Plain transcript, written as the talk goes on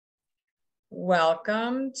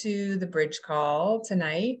Welcome to the bridge call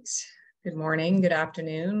tonight. Good morning, good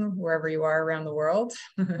afternoon, wherever you are around the world.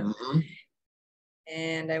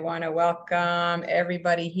 And I want to welcome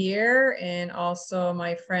everybody here and also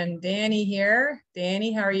my friend Danny here.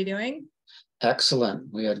 Danny, how are you doing?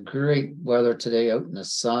 Excellent. We had great weather today out in the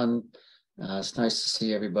sun. It's nice to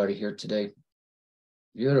see everybody here today.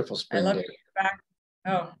 Beautiful spring day.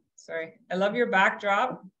 I love your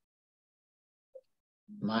backdrop.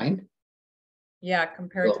 Mine? Yeah,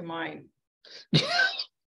 compared to mine.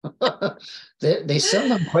 They sell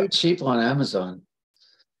them quite cheap on Amazon.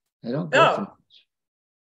 They don't go for much.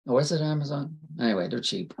 Oh, is it Amazon? Anyway, they're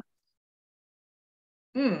cheap.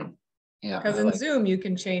 Yeah, because in Zoom you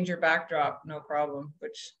can change your backdrop, no problem,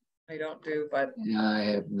 which I don't do, but yeah, I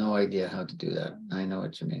have no idea how to do that. I know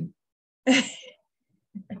what you mean.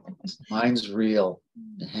 Mine's real.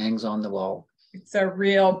 It hangs on the wall. It's a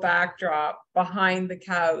real backdrop behind the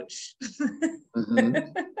couch.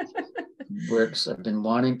 Works. I've been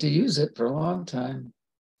wanting to use it for a long time.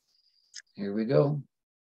 Here we go.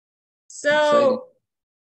 So,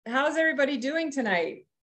 how's everybody doing tonight?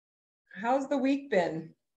 How's the week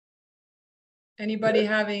been? Anybody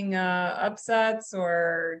having upsets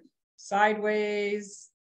or sideways,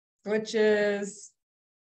 glitches?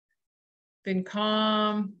 Been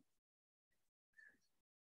calm,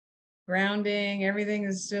 grounding, everything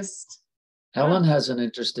is just... Helen has an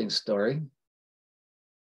interesting story.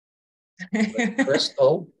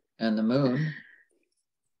 Crystal and the moon.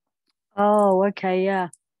 Oh, okay, yeah.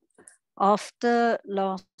 After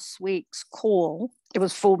last week's call, it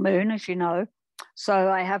was full moon, as you know. So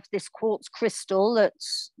I have this quartz crystal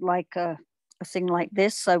that's like a thing like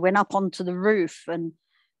this. So I went up onto the roof and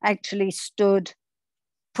actually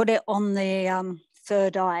put it on the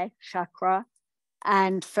third eye chakra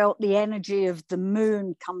and felt the energy of the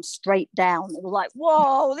moon come straight down. It was like,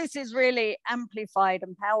 whoa, this is really amplified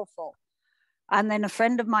and powerful. And then a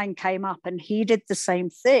friend of mine came up and he did the same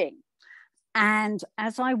thing. And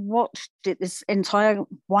as I watched it, this entire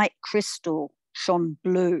white crystal shone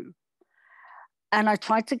blue. And I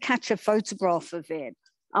tried to catch a photograph of it.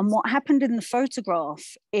 And what happened in the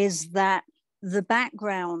photograph is that the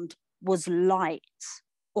background was light,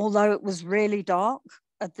 although it was really dark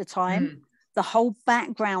at the time. The whole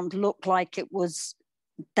background looked like it was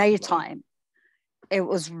daytime. It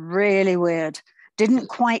was really weird. Didn't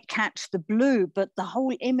quite catch the blue, but the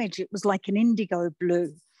whole image, it was like an indigo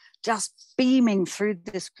blue, just beaming through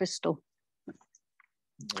this crystal.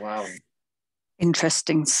 Wow.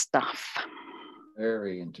 Interesting stuff.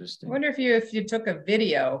 Very interesting. I wonder if you took a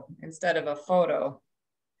video instead of a photo.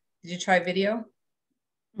 Did you try video?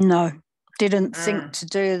 No, didn't think to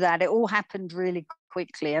do that. It all happened really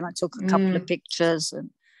quickly, and I took a couple of pictures,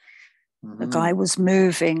 and the guy was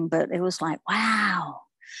moving, but it was like, wow,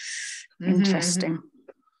 interesting.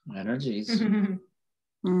 Energies.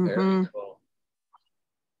 Very cool.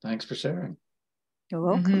 Thanks for sharing. You're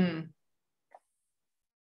welcome.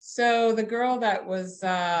 So the girl that was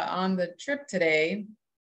on the trip today,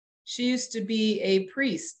 she used to be a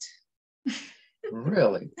priest.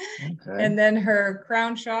 Really? Okay. And then her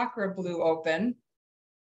crown chakra blew open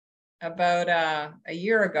about a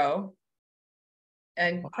year ago.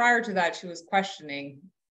 And prior to that, she was questioning,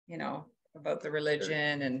 about the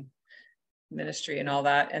religion and ministry and all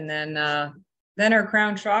that. And then her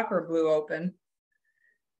crown chakra blew open.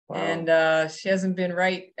 Wow. And she hasn't been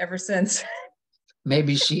right ever since.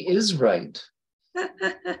 Maybe she is right.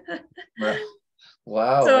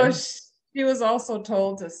 Wow. So she was also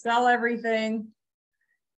told to sell everything,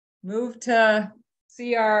 move to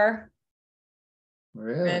CR.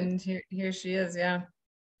 Really? And here she is, yeah.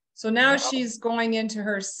 So now she's going into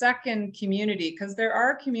her second community, because there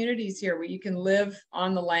are communities here where you can live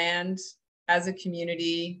on the land as a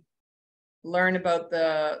community, learn about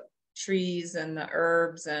the trees and the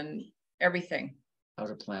herbs and everything. How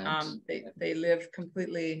to plant. They live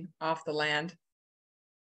completely off the land.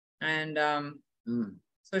 And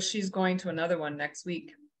so she's going to another one next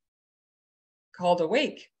week called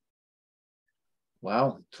Awake.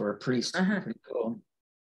 Wow, for a priest. Pretty cool.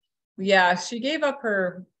 Yeah, she gave up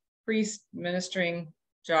her priest ministering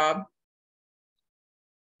job.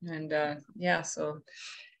 And so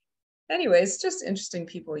anyways, just interesting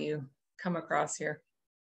people you come across here.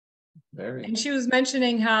 Very. And she was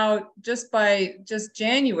mentioning how just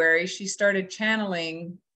January, she started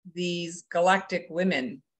channeling these galactic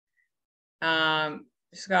women.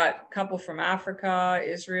 She's got a couple from Africa,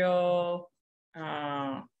 Israel,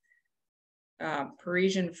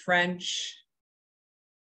 Parisian French,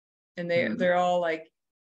 and they're all like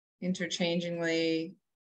interchangingly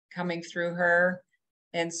coming through her.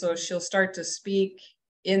 And so she'll start to speak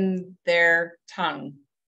in their tongue.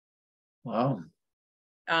 Wow.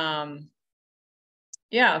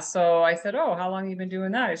 Yeah, so I said, oh, how long have you been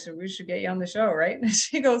doing that? I said, we should get you on the show, right? And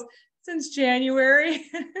she goes, since January.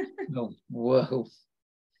 Oh, whoa.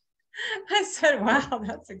 I said, wow,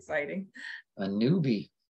 that's exciting. A newbie.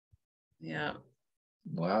 Yeah.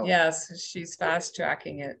 Wow. Yes, she's fast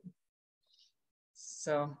tracking it.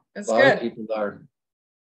 So it's A lot good. of people are.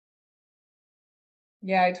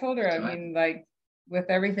 Yeah, I told her, I mean, like with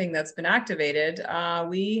everything that's been activated,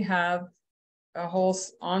 we have a whole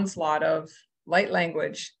onslaught of light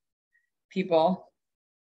language people.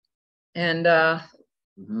 And okay.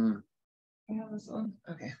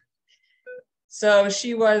 So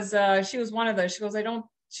she was one of those. She goes,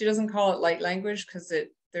 she doesn't call it light language because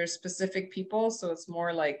there's specific people, so it's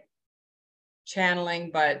more like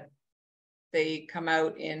channeling, but they come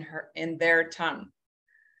out in their tongue,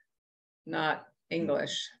 not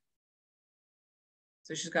English.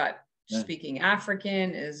 So she's speaking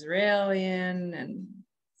African, Israeli, and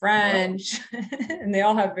French, and they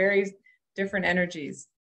all have very different energies.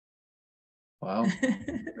 Wow.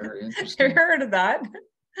 Very interesting. Have you heard of that?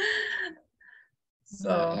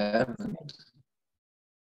 So I haven't.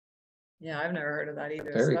 Yeah, I've never heard of that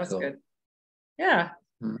either. Very so that's cool. good. Yeah.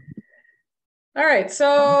 Hmm. All right.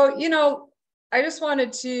 So, I just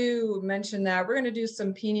wanted to mention that we're going to do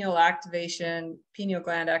some pineal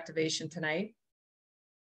gland activation tonight.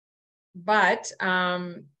 But,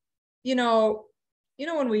 when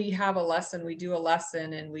we have a lesson, we do a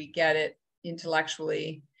lesson and we get it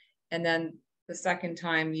intellectually. And then the second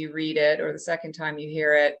time you read it or the second time you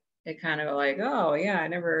hear it, it kind of like, oh yeah, I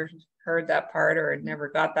never heard that part or never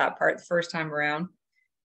got that part the first time around.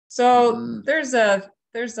 So there's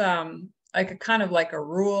like a kind of like a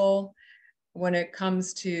rule when it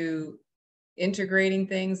comes to integrating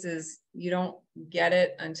things is you don't get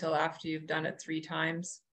it until after you've done it 3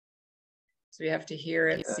 times. So you have to hear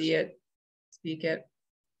it, see it, speak it.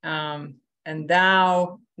 And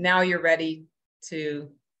now you're ready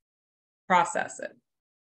to process it.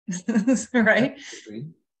 Right?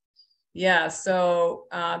 Yeah. So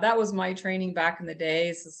that was my training back in the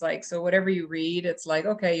days. It's like, so whatever you read, it's like,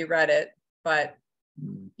 okay, you read it, but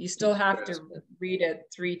you still have to read it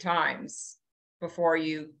 3 times before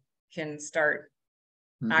you can start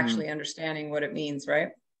actually understanding what it means. Right.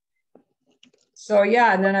 So,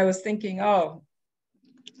 yeah. And then I was thinking, oh,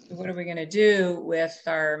 what are we going to do with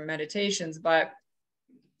our meditations? But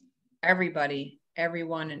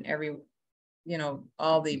everyone and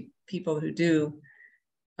all the people who do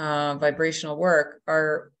vibrational work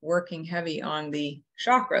are working heavy on the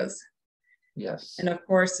chakras. Yes. And of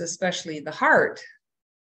course, especially the heart.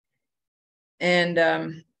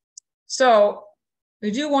 And so we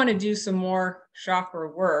do want to do some more chakra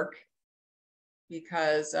work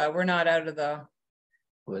because we're not out of the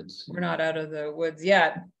woods. We're not out of the woods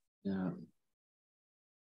yet. Yeah.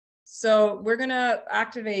 So we're going to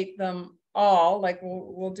activate them all. Like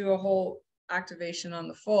we'll do a whole activation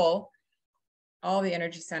on all the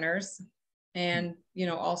energy centers, and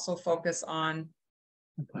also focus on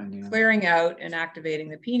clearing out and activating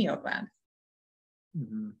the pineal gland.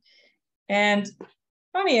 And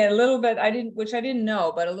funny, a little bit which I didn't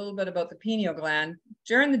know, but a little bit about the pineal gland.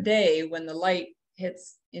 During the day, when the light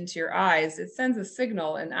hits into your eyes, it sends a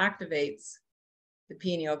signal and activates the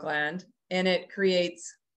pineal gland, and it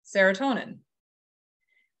creates serotonin.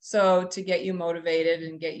 So to get you motivated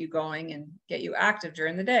and get you going and get you active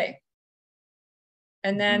during the day.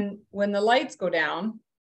 And then when the lights go down,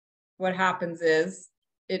 what happens is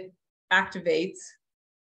it activates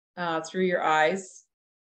through your eyes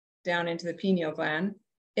down into the pineal gland.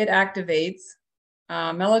 It activates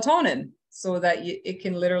melatonin so that it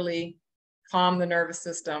can literally calm the nervous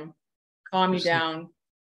system, calm you down,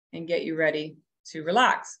 and get you ready to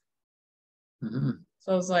relax.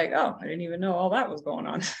 So I was like, oh, I didn't even know all that was going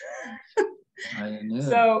on. I knew.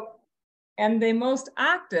 So, and the most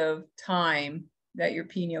active time that your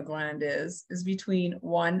pineal gland is between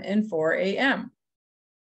 1 and 4 a.m.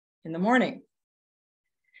 in the morning.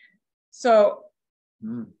 So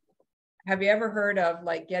have you ever heard of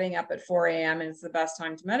like getting up at 4 a.m. and it's the best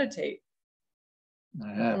time to meditate?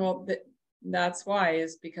 I have. Well, that's why,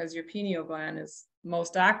 is because your pineal gland is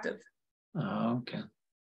most active. Oh, okay.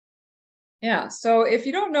 Yeah. So if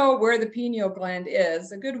you don't know where the pineal gland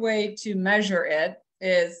is, a good way to measure it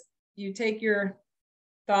is you take your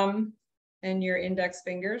thumb and your index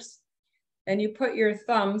fingers, and you put your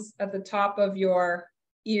thumbs at the top of your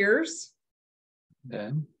ears.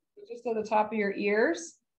 Okay. Just at the top of your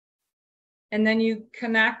ears. And then you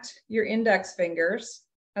connect your index fingers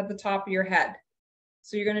at the top of your head.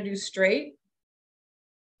 So you're going to do straight.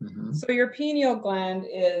 Mhm. So your pineal gland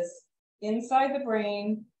is inside the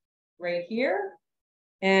brain, right here,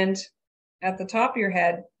 and at the top of your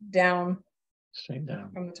head, down Straight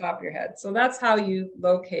down. from the top of your head. So that's how you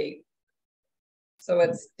locate. So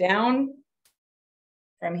it's down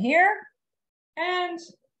from here and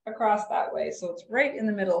across that way. So it's right in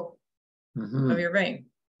the middle Mhm. of your brain.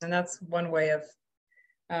 And that's one way of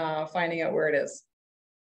finding out where it is.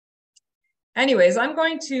 Anyways, I'm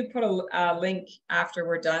going to put a link after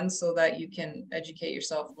we're done so that you can educate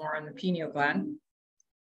yourself more on the pineal gland.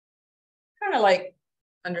 Kind of like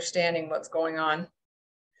understanding what's going on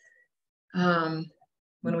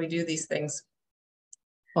when we do these things.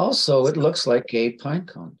 Also, it looks like a pine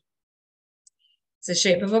cone. It's the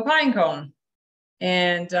shape of a pine cone.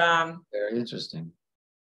 And Very interesting.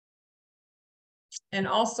 and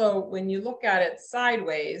also when you look at it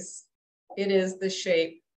sideways, it is the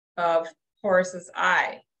shape of Horus's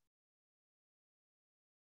eye.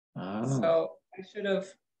 Oh. So I should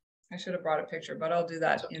have brought a picture, but I'll do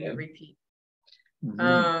that in the repeat.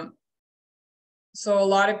 Mhm. So a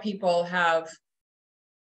lot of people have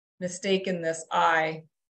mistaken this eye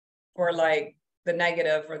for like the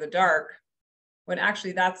negative or the dark, when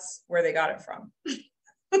actually that's where they got it from.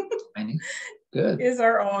 Good. Is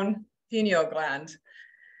our own pineal gland.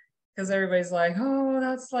 Because everybody's like, oh,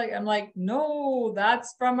 that's like, I'm like, no,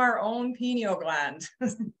 that's from our own pineal gland.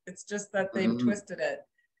 It's just that they've twisted it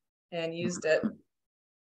and used it,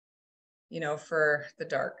 you know, for the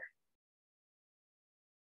dark.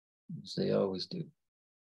 As they always do.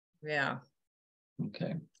 Yeah.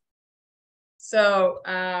 Okay. So,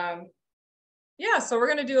 yeah, so we're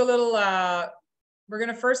going to do a little, we're going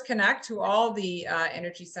to first connect to all the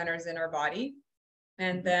energy centers in our body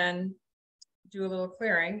and then do a little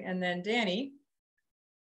clearing. And then Danny,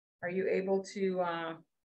 are you able to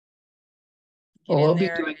Oh, I'll be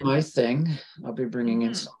doing my thing. I'll be bringing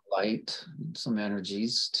in some light, some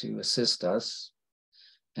energies to assist us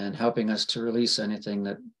and helping us to release anything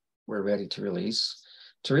that we're ready to release,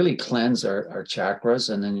 to really cleanse our chakras.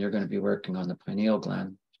 And then you're going to be working on the pineal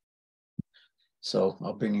gland. So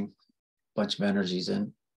I'll bring a bunch of energies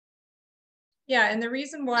in. Yeah, and the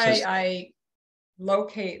reason why I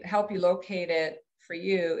help you locate it for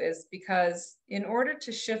you is because in order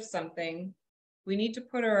to shift something, we need to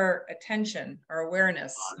put our attention, our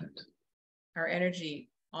awareness, our energy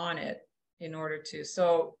on it in order to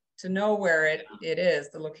know where it is,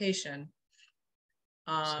 the location.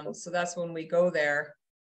 So that's when we go there,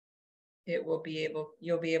 you'll be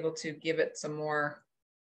able to give it some more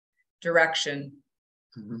direction.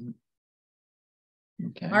 Mm-hmm.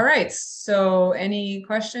 Okay. All right. So any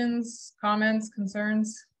questions, comments,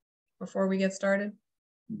 concerns before we get started?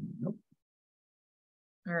 Nope.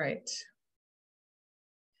 All right.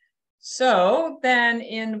 So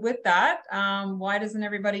then with that, why doesn't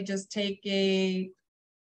everybody just take a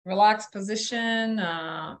relaxed position,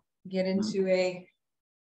 get into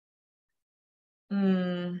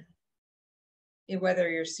whether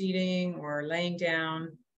you're seating or laying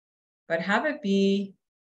down, but have it be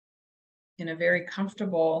in a very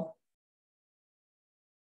comfortable,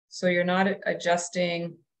 so you're not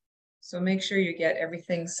adjusting. So make sure you get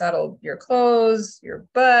everything settled, your clothes, your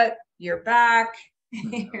butt, your back,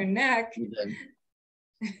 your neck.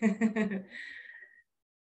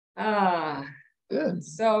 Good.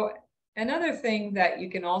 So another thing that you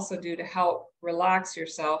can also do to help relax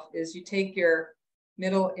yourself is you take your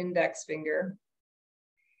middle index finger,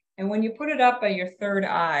 and when you put it up by your third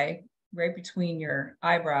eye, right between your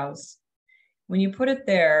eyebrows, when you put it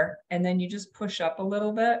there and then you just push up a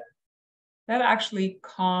little bit, that actually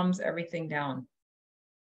calms everything down.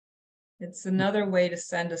 It's another way to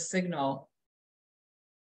send a signal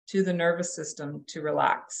to the nervous system to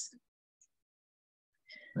relax.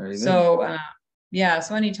 Very good. So,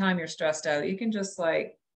 so anytime you're stressed out, you can just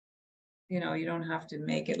you don't have to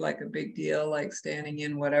make it like a big deal, like standing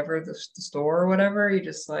in whatever, the store or whatever. You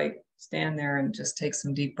just stand there and just take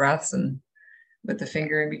some deep breaths and with the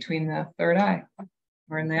finger in between the third eye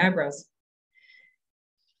or in the eyebrows.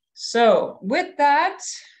 So with that,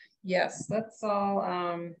 yes, let's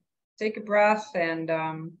all take a breath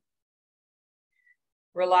and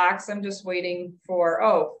relax. I'm just waiting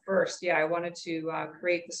for, first, I wanted to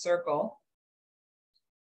create the circle.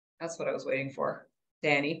 That's what I was waiting for,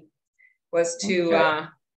 Danny, was to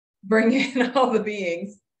bring in all the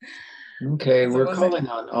beings. Okay, we're calling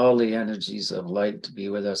on all the energies of light to be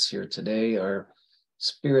with us here today. Our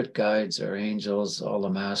spirit guides, our angels, all the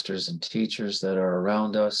masters and teachers that are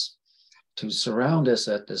around us to surround us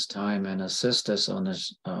at this time and assist us on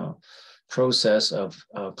this process of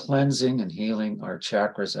cleansing and healing our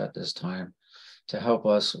chakras at this time, to help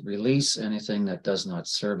us release anything that does not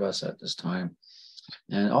serve us at this time,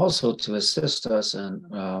 and also to assist us in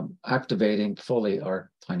activating fully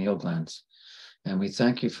our pineal glands. And we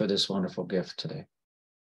thank you for this wonderful gift today.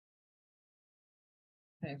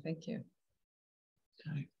 Okay, thank you.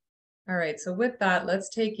 Okay. All right, so with that, let's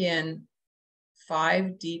take in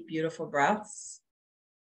 5 deep, beautiful breaths.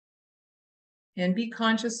 And be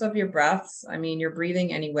conscious of your breaths. I mean, you're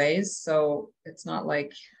breathing anyways, so it's not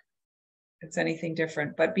like it's anything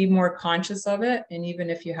different, but be more conscious of it. And even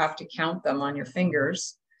if you have to count them on your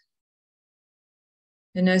fingers.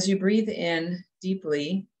 And as you breathe in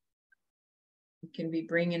deeply, you can be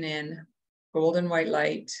bringing in golden white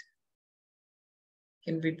light.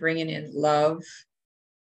 You can be bringing in love.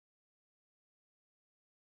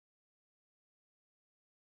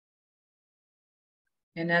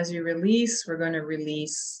 And as you release, we're going to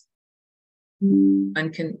release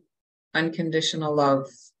unconditional love.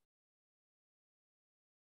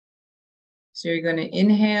 So you're going to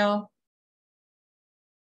inhale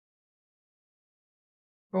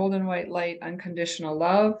golden white light, unconditional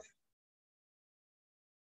love.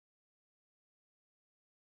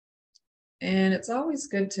 And it's always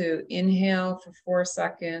good to inhale for 4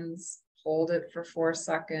 seconds, hold it for 4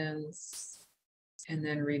 seconds, and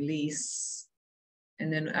then release.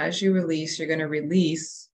 And then as you release, you're going to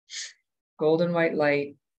release golden white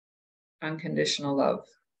light, unconditional love.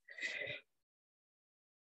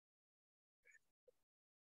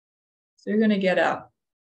 So you're going to get a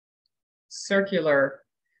circular,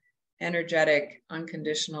 energetic,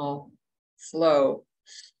 unconditional flow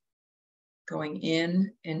going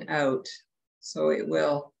in and out. So it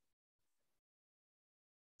will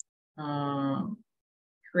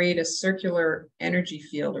create a circular energy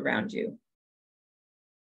field around you.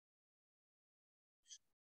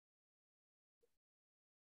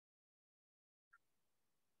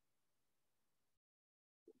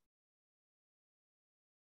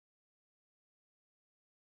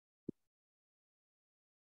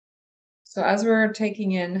 So as we're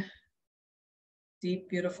taking in deep,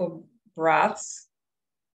 beautiful breaths,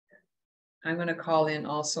 I'm going to call in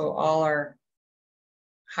also all our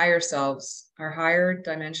higher selves, our higher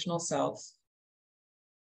dimensional selves.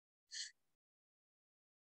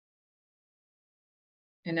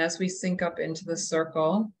 And as we sync up into the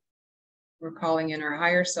circle, we're calling in our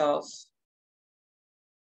higher selves,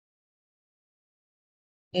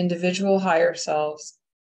 individual higher selves,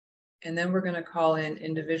 and then we're going to call in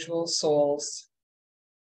individual souls.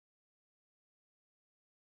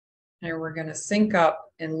 And we're going to sync up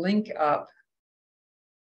and link up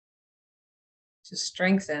to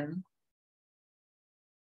strengthen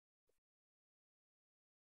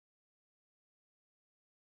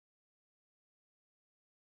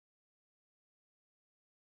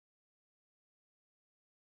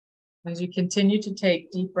as you continue to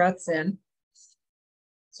take deep breaths in.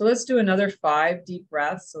 So let's do another 5 deep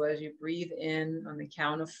breaths. So as you breathe in on the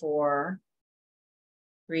count of 4,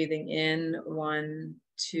 breathing in 1,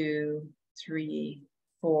 2, 3,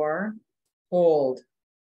 4, hold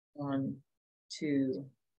 1, 2,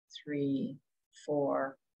 3,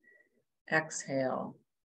 4, exhale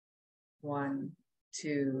 1,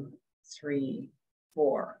 2, 3,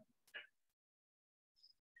 4.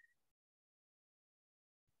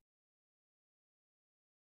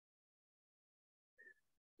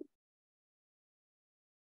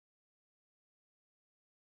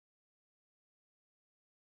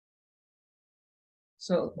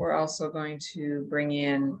 So we're also going to bring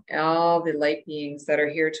in all the light beings that are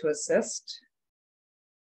here to assist.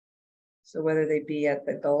 So whether they be at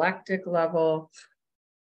the galactic level,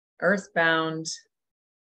 earthbound,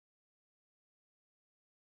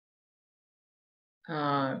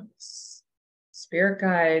 spirit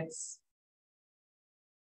guides,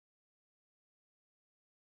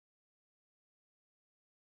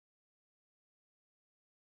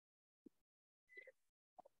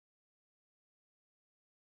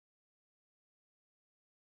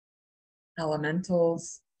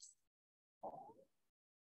 elementals,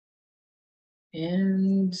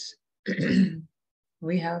 and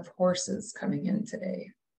we have horses coming in today.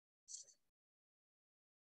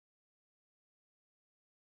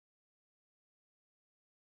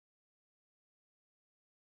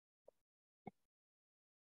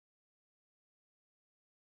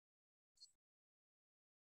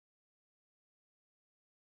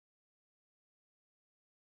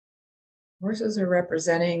 Horses are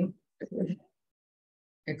representing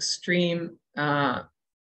extreme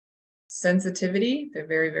sensitivity. They're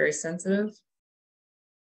very, very sensitive.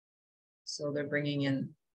 So they're bringing in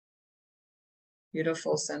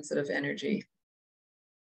beautiful, sensitive energy.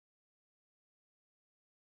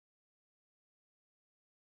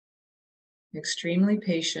 extremely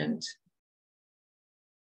patient,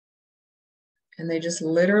 and they just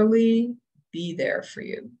literally be there for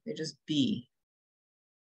you. They just be.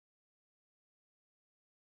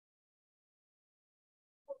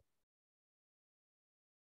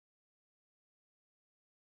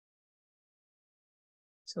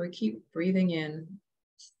 So we keep breathing in.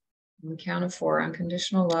 On the count of 4,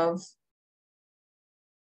 unconditional love.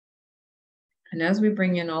 And as we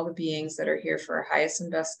bring in all the beings that are here for our highest and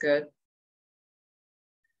best good,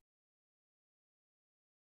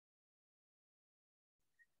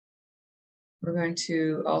 we're going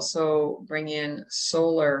to also bring in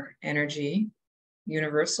solar energy,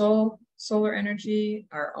 universal solar energy,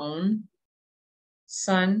 our own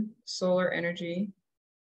sun solar energy,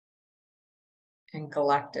 and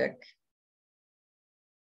galactic.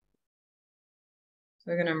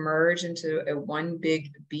 So we're going to merge into a one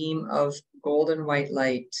big beam of golden white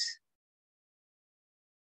light.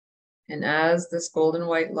 And as this golden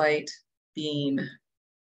white light beam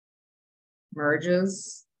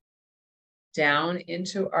merges down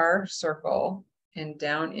into our circle and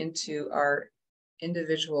down into our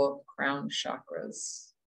individual crown chakras.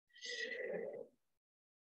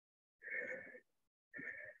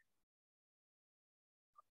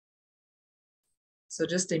 So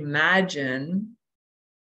just imagine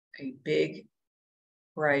a big,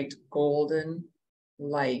 bright, golden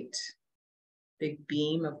light, big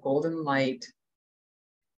beam of golden light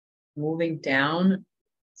moving down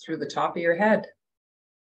through the top of your head,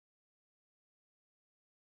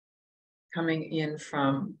 coming in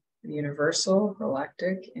from the universal,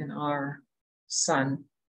 galactic, and our sun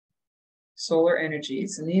solar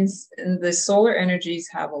energies. And the solar energies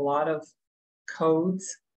have a lot of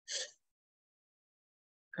codes,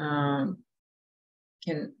 a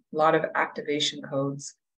lot of activation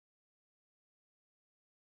codes.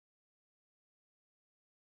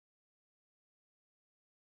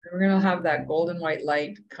 We're going to have that golden white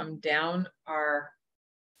light come down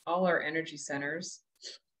all our energy centers.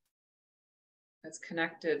 That's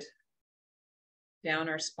connected down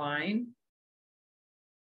our spine.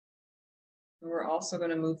 And we're also going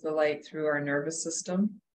to move the light through our nervous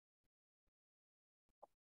system.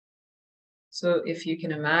 So if you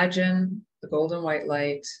can imagine the golden white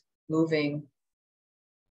light moving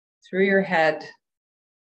through your head,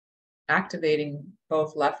 activating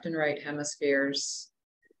both left and right hemispheres,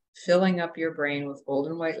 filling up your brain with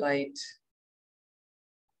golden white light,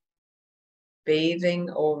 bathing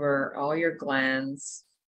over all your glands,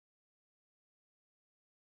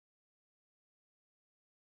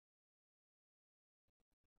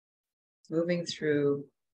 moving through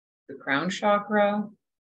the crown chakra,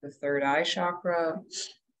 the third eye chakra,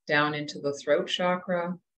 down into the throat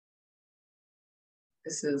chakra.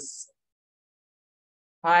 This is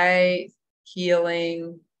high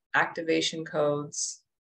healing activation codes.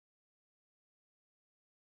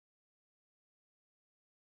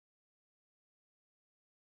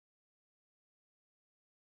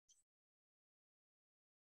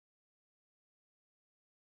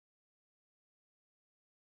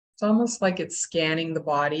 It's almost like it's scanning the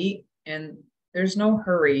body, and there's no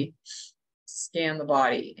hurry. Scan the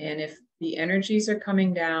body. And if the energies are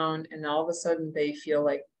coming down and all of a sudden they feel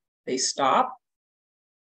like they stop,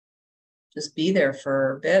 just be there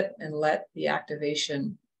for a bit and let the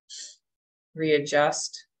activation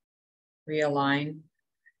readjust, realign,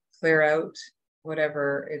 clear out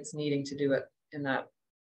whatever it's needing to do it in that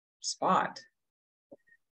spot.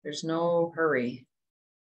 There's no hurry.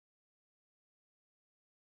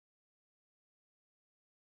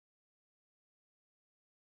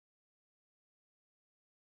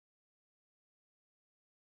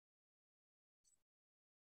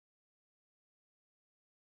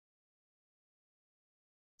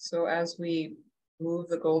 So as we move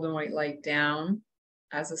the golden white light down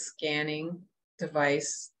as a scanning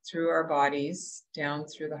device through our bodies, down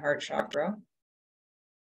through the heart chakra,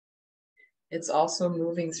 it's also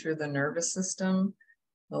moving through the nervous system,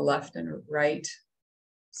 the left and right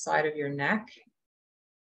side of your neck.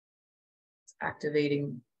 It's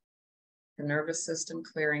activating the nervous system,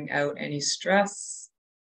 clearing out any stress,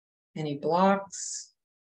 any blocks.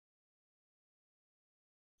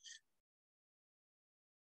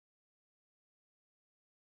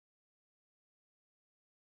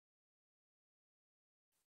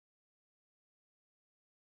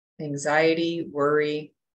 Anxiety,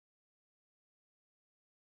 worry.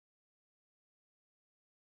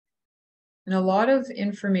 And a lot of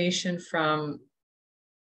information from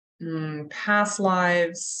past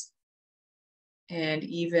lives and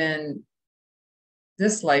even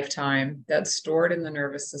this lifetime that's stored in the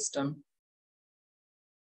nervous system.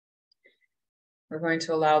 we're going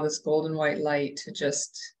to allow this golden white light to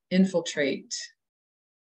just infiltrate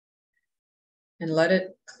and let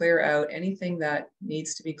it clear out anything that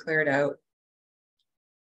needs to be cleared out.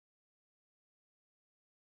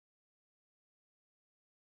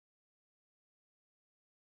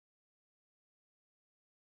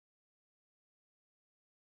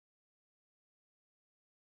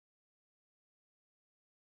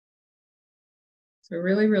 So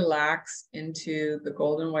really relax into the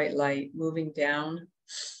golden white light, moving down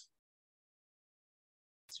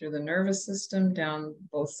through the nervous system, down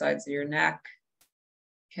both sides of your neck,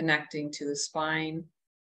 connecting to the spine.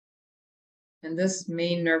 And this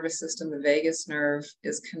main nervous system, the vagus nerve,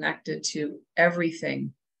 is connected to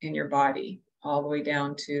everything in your body, all the way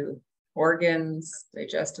down to organs,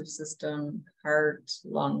 digestive system, heart,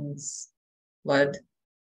 lungs, blood.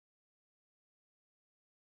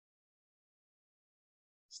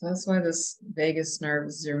 So that's why this vagus nerve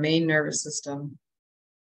is your main nervous system.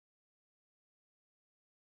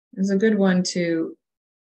 It's a good one to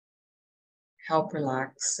help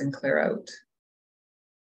relax and clear out.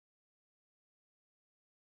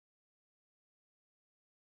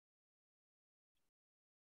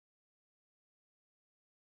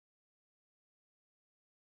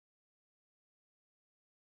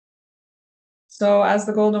 So as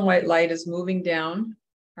the golden white light is moving down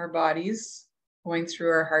our bodies, going through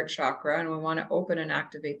our heart chakra, and we want to open and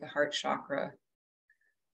activate the heart chakra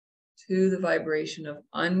to the vibration of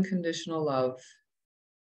unconditional love,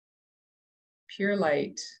 pure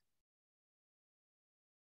light,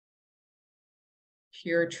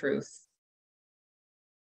 pure truth.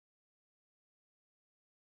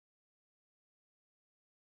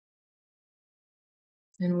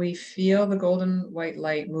 And we feel the golden white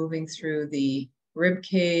light moving through the rib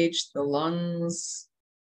cage, the lungs,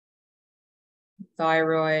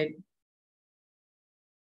 thyroid,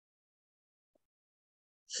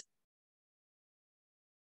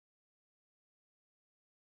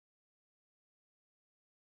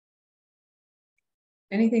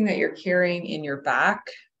 anything that you're carrying in your back,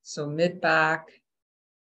 so mid back,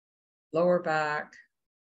 lower back.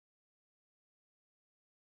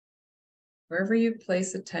 Wherever you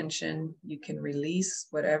place attention, you can release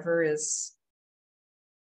whatever is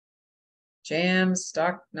jammed,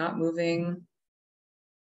 stuck, not moving.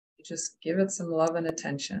 You just give it some love and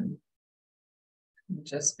attention. And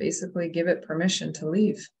just basically give it permission to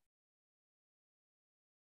leave.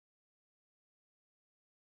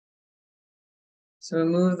 So we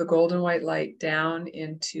move the golden white light down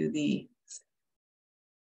into the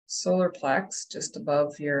solar plex, just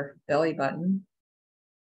above your belly button.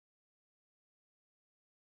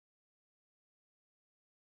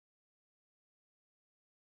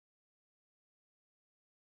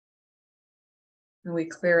 And we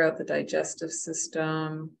clear out the digestive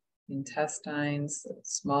system, intestines,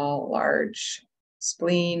 small, large,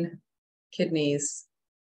 spleen, kidneys.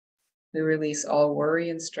 We release all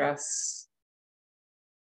worry and stress.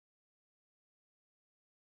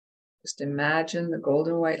 Just imagine the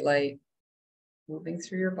golden white light moving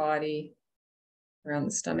through your body, around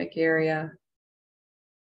the stomach area,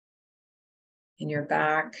 in your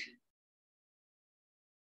back,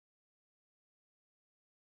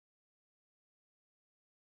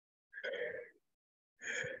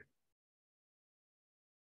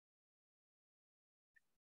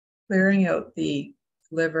 clearing out the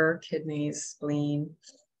liver, kidneys, spleen.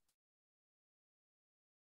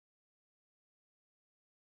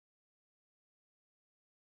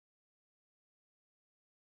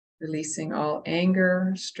 Releasing all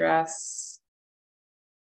anger, stress.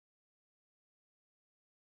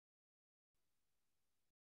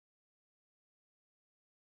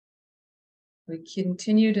 We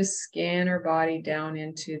continue to scan our body down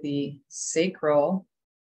into the sacral,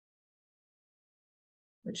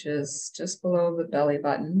 which is just below the belly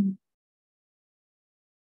button.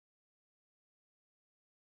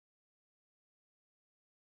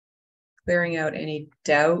 Clearing out any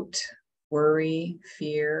doubt, worry,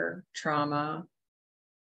 fear, trauma.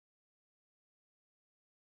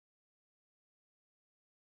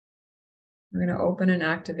 We're going to open and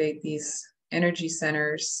activate these energy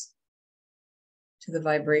centers to the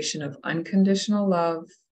vibration of unconditional love,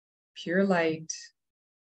 pure light,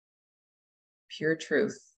 pure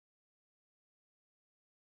truth.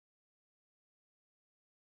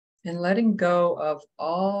 And letting go of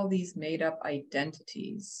all these made-up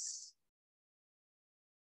identities.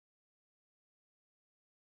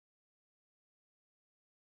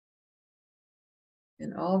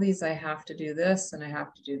 And all these, I have to do this, and I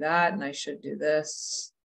have to do that, and I should do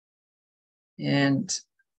this. And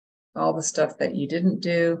all the stuff that you didn't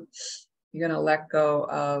do. You're going to let go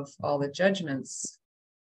of all the judgments.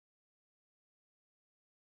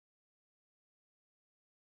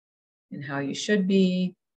 And how you should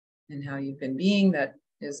be, and how you've been being that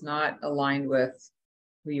is not aligned with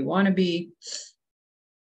who you want to be.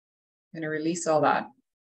 Going to release all that.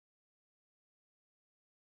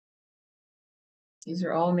 These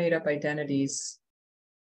are all made up identities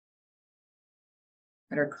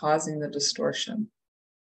that are causing the distortion.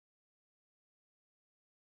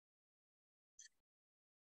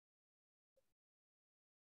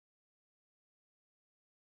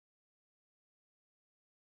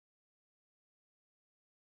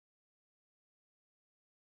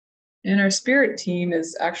 And our spirit team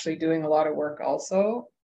is actually doing a lot of work also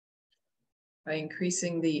by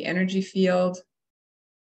increasing the energy field,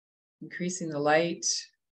 increasing the light.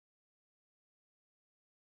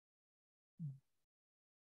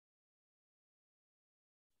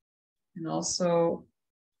 And also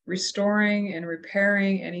restoring and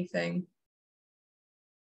repairing anything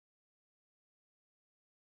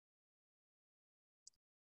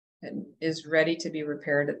that is ready to be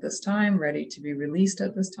repaired at this time, ready to be released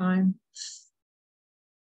at this time.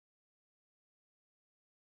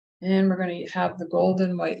 And we're going to have the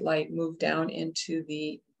golden white light move down into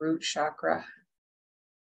the root chakra.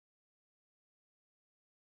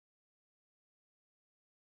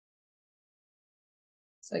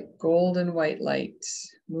 It's like golden white light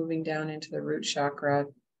moving down into the root chakra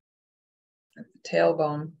at the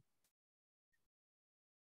tailbone.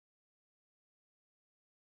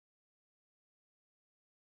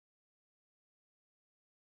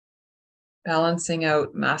 Balancing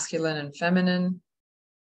out masculine and feminine.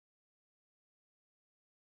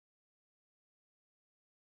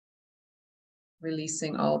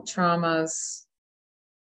 Releasing all traumas,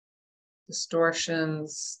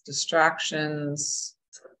 distortions, distractions,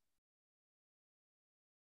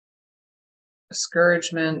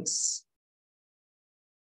 discouragements.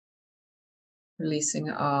 Releasing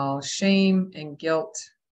all shame and guilt.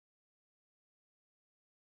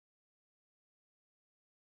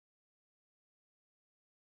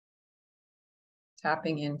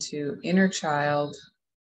 Tapping into inner child,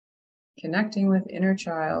 connecting with inner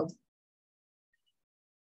child.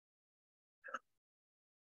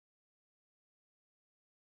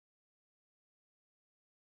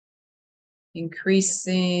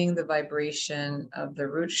 Increasing the vibration of the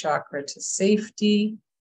root chakra to safety,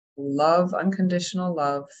 love, unconditional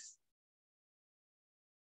love.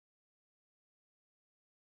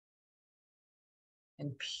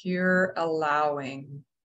 And pure allowing.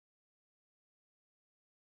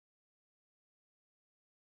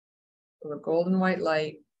 So the golden white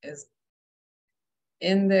light is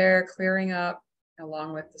in there, clearing up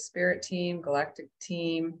along with the spirit team, galactic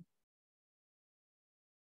team.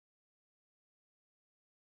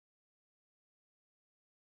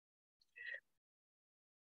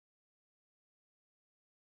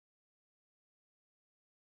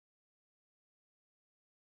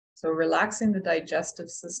 So relaxing the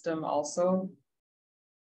digestive system also.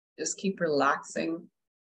 Just keep relaxing.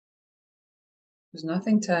 There's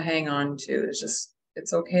nothing to hang on to.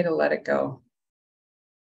 It's okay to let it go.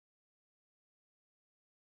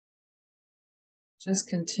 Just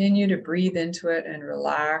continue to breathe into it and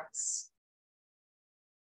relax.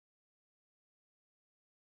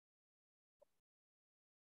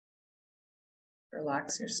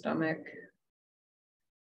 Relax your stomach.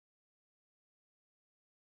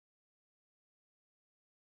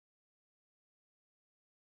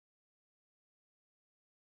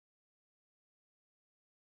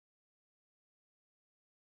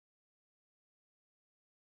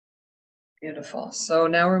 Beautiful. So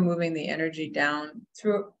now we're moving the energy down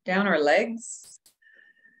our legs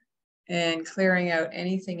and clearing out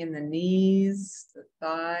anything in the knees, the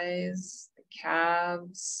thighs, the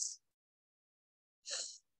calves,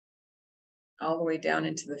 all the way down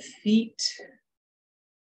into the feet.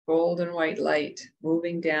 Golden white light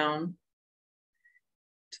moving down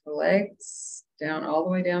to the legs, down all the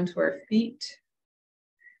way down to our feet,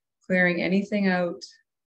 clearing anything out.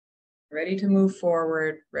 Ready to move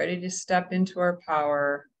forward, ready to step into our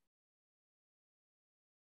power.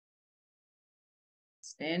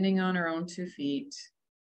 Standing on our own 2 feet.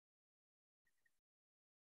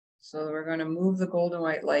 So we're going to move the golden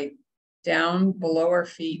white light down below our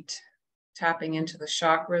feet, tapping into the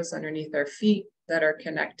chakras underneath our feet that are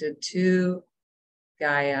connected to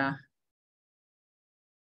Gaia.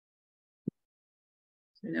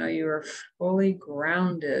 So now you are fully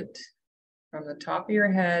grounded from the top of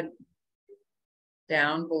your head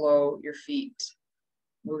down below your feet,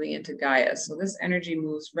 moving into Gaia. So this energy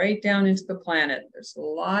moves right down into the planet. There's a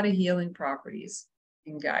lot of healing properties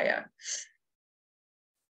in Gaia.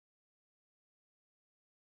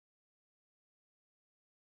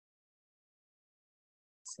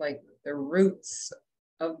 like the roots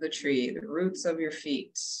of the tree, the roots of your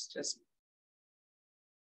feet, just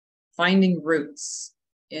finding roots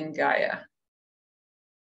in Gaia,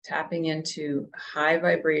 tapping into high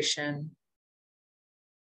vibration.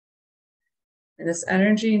 And this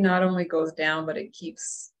energy not only goes down, but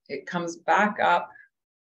it comes back up.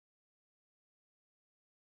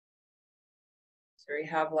 So we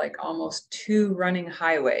have like almost two running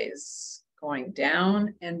highways going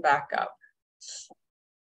down and back up.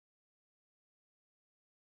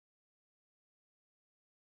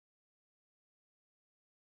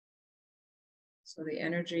 So the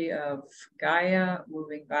energy of Gaia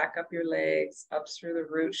moving back up your legs, up through the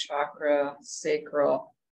root chakra,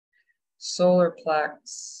 sacral, solar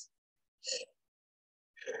plex.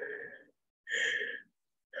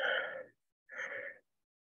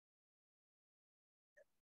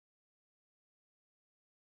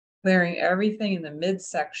 Clearing everything in the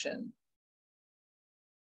midsection.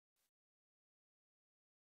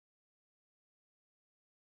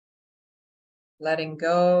 Letting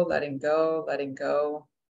go, letting go, letting go.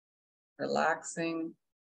 Relaxing.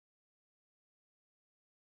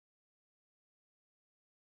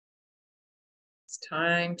 It's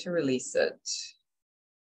time to release it.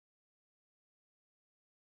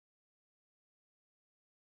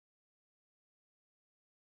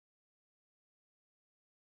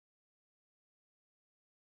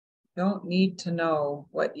 You don't need to know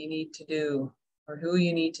what you need to do or who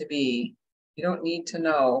you need to be. You don't need to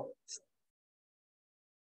know.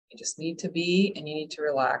 You just need to be, and you need to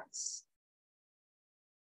relax.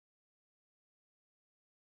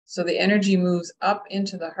 So the energy moves up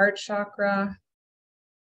into the heart chakra.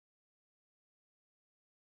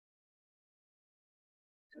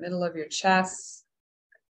 The middle of your chest.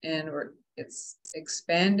 And it's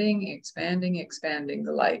expanding, expanding, expanding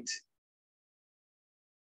the light.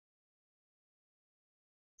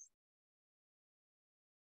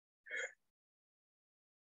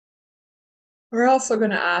 We're also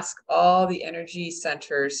going to ask all the energy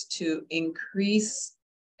centers to increase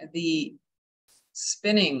the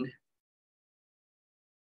spinning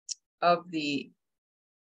of the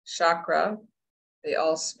chakra. They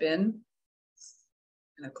all spin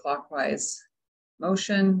in a clockwise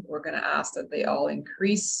motion. We're going to ask that they all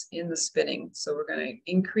increase in the spinning. So we're going to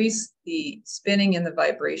increase the spinning in the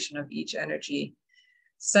vibration of each energy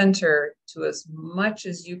center to as much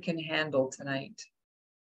as you can handle tonight.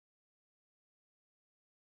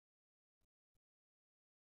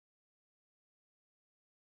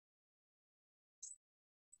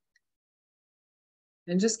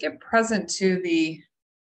 And just get present to the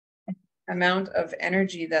amount of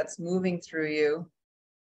energy that's moving through you.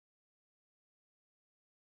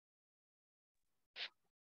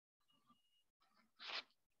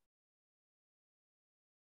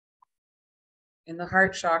 In the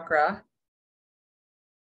heart chakra.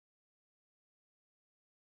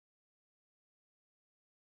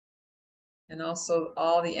 And also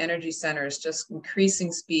all the energy centers, just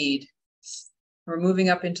increasing speed. We're moving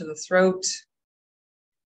up into the throat.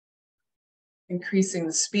 Increasing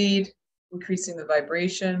the speed, increasing the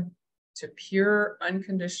vibration to pure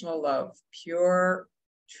unconditional love, pure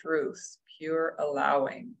truth, pure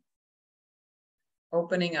allowing.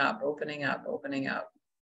 Opening up, opening up, opening up.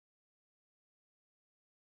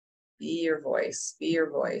 Be your voice, be your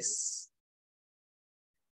voice.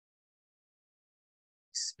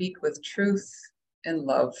 Speak with truth and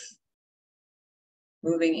love.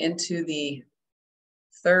 Moving into the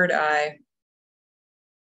third eye.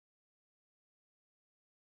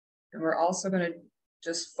 And we're also going to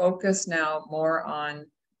just focus now more on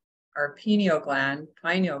our pineal gland,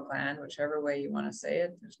 whichever way you want to say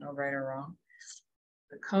it. There's no right or wrong.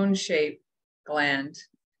 The cone-shaped gland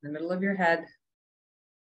in the middle of your head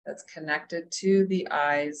that's connected to the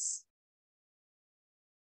eyes.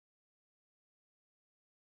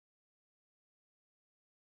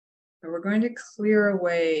 And we're going to clear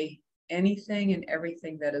away anything and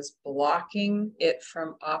everything that is blocking it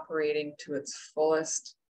from operating to its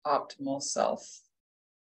fullest optimal self.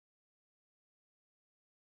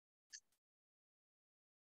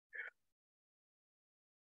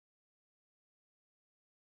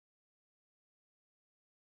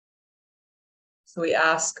 So we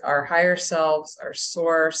ask our higher selves, our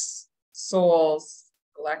source, souls,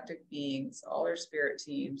 galactic beings, all our spirit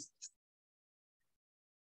teams,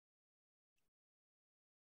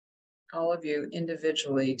 all of you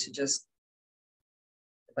individually, to just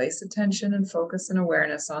place attention and focus and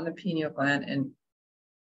awareness on the pineal gland and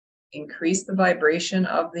increase the vibration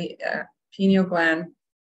of the pineal gland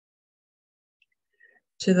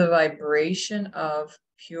to the vibration of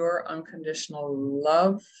pure unconditional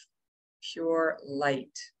love pure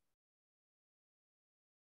light.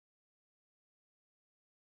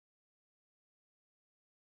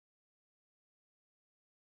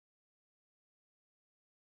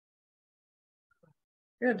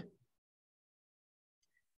 Good.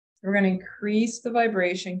 We're going to increase the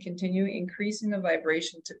vibration, continue increasing the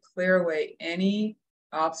vibration to clear away any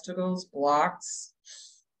obstacles, blocks,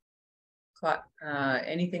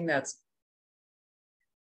 anything that's,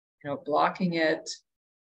 blocking it,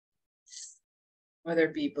 whether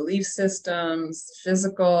it be belief systems,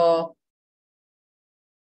 physical.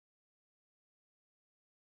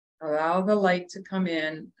 Allow the light to come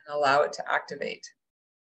in and allow it to activate.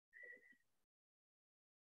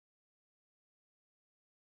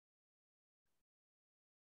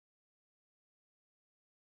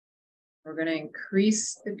 We're going to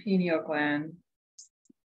increase the pineal gland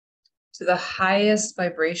to the highest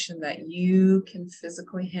vibration that you can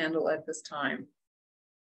physically handle at this time.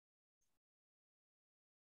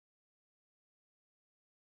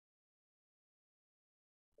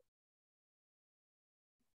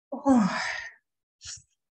 Oh.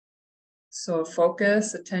 So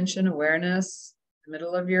focus, attention, awareness, the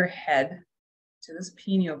middle of your head to this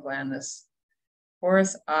pineal gland, this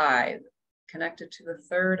porous eye connected to the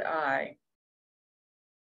third eye.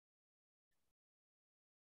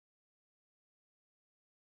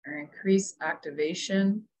 Or increase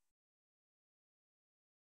activation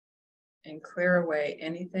and clear away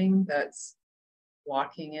anything that's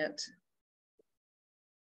blocking it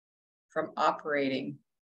from operating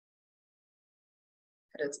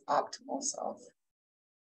at its optimal self.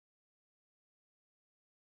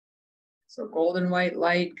 So golden white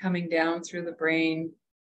light coming down through the brain,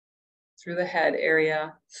 through the head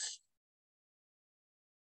area.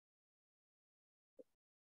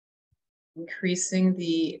 Increasing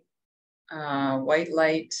the white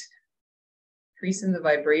light, increasing the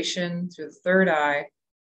vibration through the third eye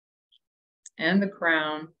and the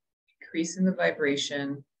crown, increasing the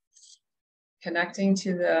vibration, connecting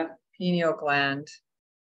to the pineal gland,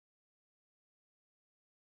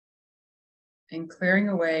 and clearing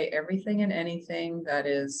away everything and anything that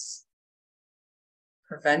is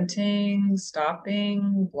preventing,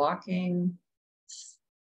 stopping, blocking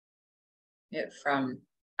it from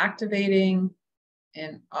activating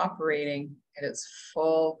and operating at its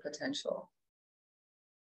full potential.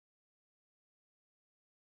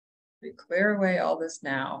 We clear away all this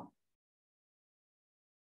now.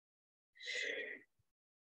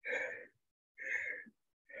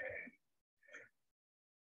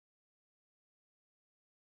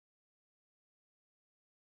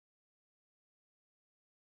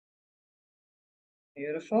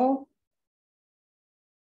 Beautiful.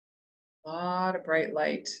 A lot of bright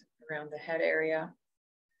light around the head area,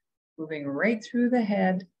 moving right through the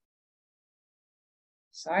head,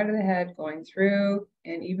 side of the head, going through,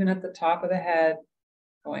 and even at the top of the head,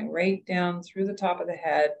 going right down through the top of the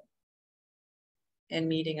head and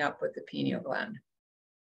meeting up with the pineal gland.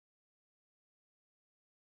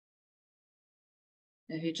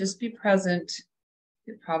 And if you just be present,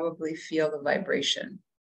 you probably feel the vibration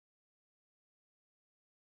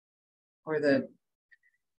or the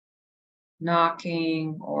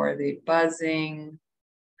knocking or the buzzing,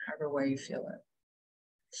 however way you feel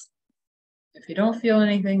it. If you don't feel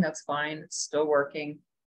anything, that's fine. It's still working.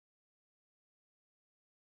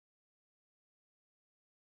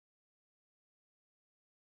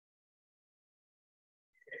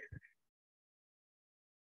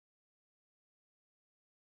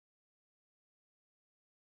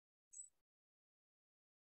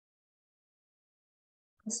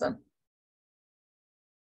 Awesome.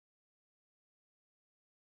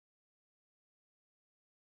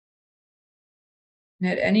 And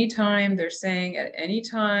at any time, they're saying at any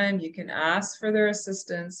time you can ask for their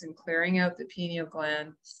assistance in clearing out the pineal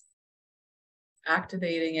gland,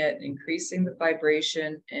 activating it, increasing the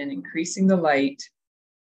vibration, and increasing the light.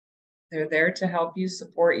 They're there to help you,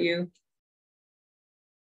 support you,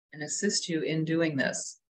 and assist you in doing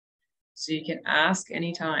this. So you can ask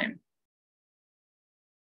anytime.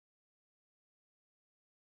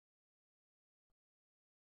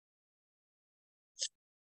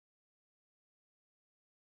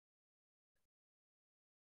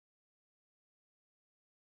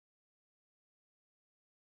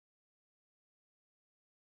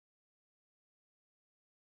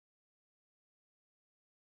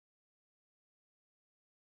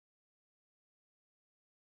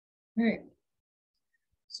 All right.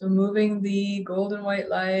 So moving the golden white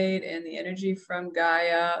light and the energy from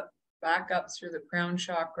Gaia back up through the crown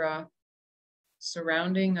chakra,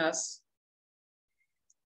 surrounding us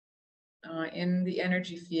in the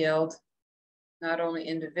energy field, not only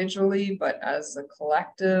individually, but as a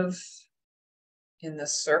collective in the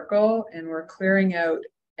circle. And we're clearing out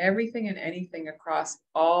everything and anything across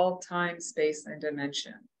all time, space, and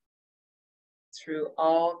dimension, through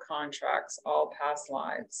all contracts, all past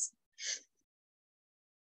lives.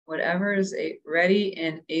 Whatever is ready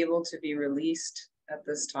and able to be released at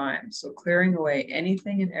this time. So clearing away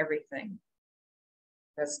anything and everything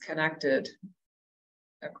that's connected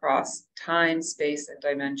across time, space, and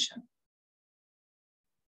dimension.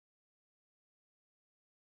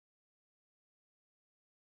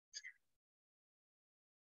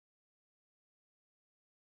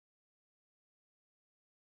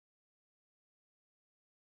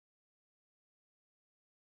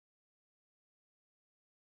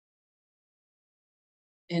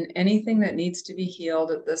 And anything that needs to be healed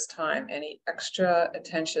at this time, any extra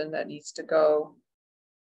attention that needs to go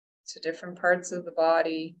to different parts of the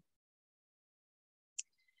body,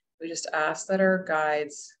 we just ask that our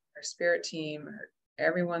guides, our spirit team,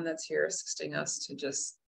 everyone that's here assisting us to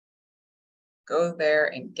just go there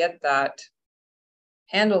and get that,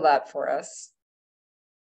 handle that for us.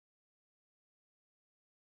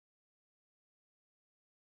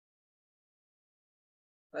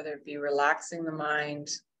 Whether it be relaxing the mind,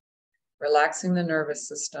 relaxing the nervous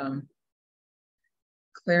system,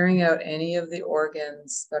 clearing out any of the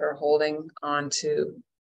organs that are holding on to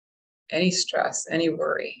any stress, any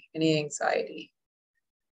worry, any anxiety.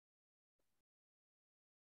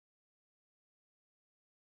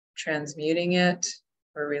 Transmuting it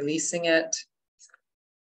or releasing it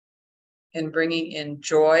and bringing in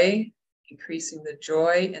joy, increasing the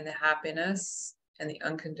joy and the happiness and the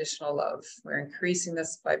unconditional love. We're increasing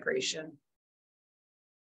this vibration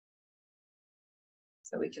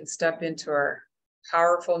so we can step into our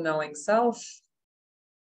powerful knowing self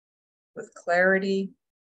with clarity.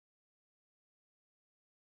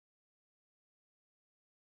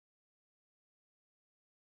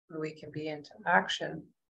 Where we can be into action.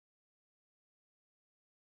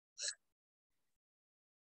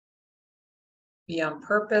 Be on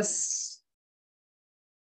purpose.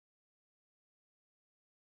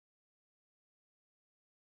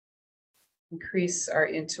 Increase our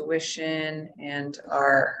intuition and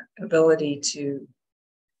our ability to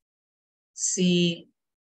see,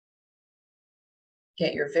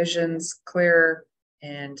 get your visions clear,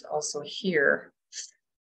 and also hear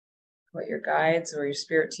what your guides or your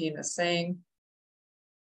spirit team is saying.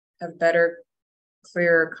 Have better,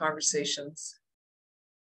 clearer conversations.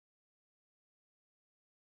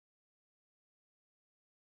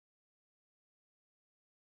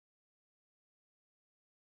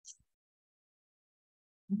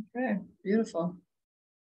 Okay, beautiful.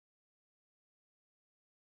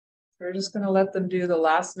 We're just going to let them do the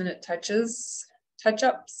last minute touches,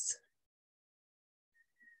 touch-ups.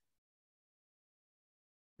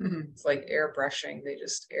 It's like airbrushing. They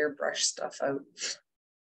just airbrush stuff out.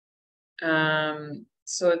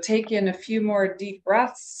 So take in a few more deep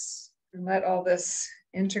breaths and let all this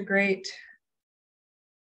integrate.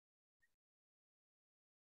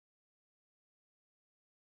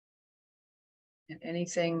 And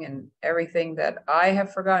anything and everything that I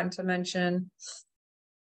have forgotten to mention,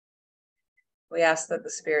 we ask that the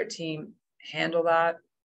spirit team handle that.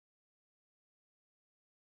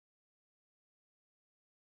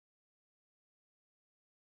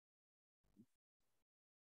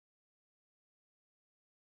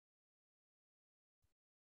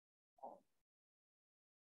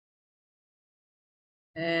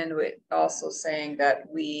 And we're also saying that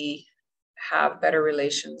we have better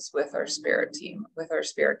relations with our spirit team, with our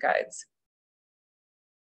spirit guides.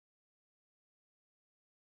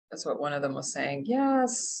 That's what one of them was saying.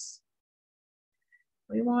 Yes,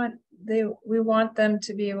 we want them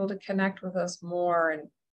to be able to connect with us more and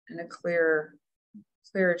in a clearer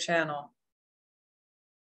channel.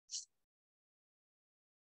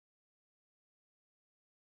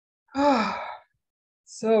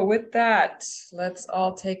 So with that, let's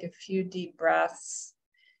all take a few deep breaths.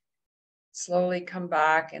 Slowly come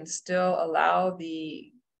back and still allow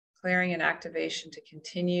the clearing and activation to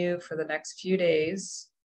continue for the next few days.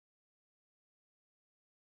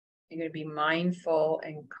 You're going to be mindful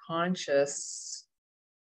and conscious.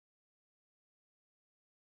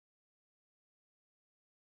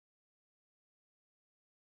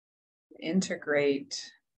 Integrate.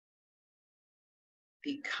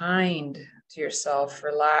 Be kind to yourself.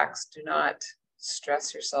 Relax. Do not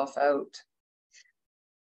stress yourself out.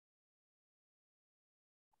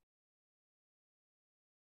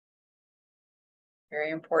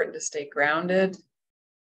 Very important to stay grounded,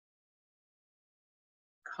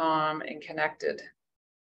 calm, and connected.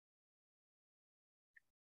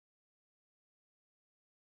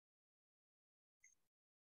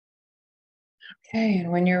 Okay,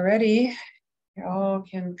 and when you're ready, you all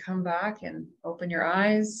can come back and open your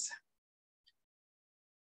eyes.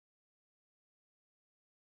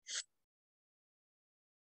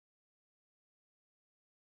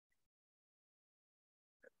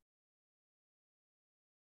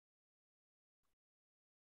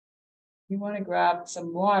 You want to grab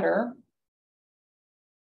some water.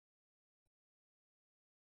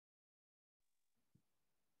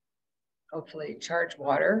 Hopefully charged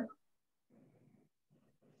water.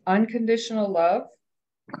 Unconditional love,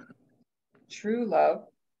 true love,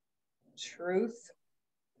 truth,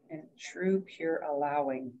 and true pure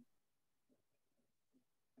allowing.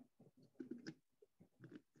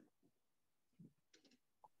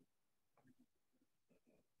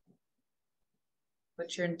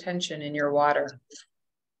 Put your intention in your water.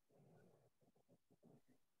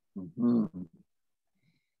 Mm-hmm.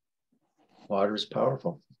 Water is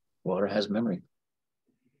powerful. Water has memory.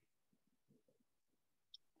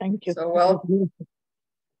 Thank you. So well,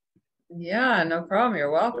 yeah, no problem. You're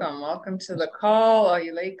welcome. Welcome to the call, all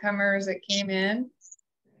you latecomers that came in.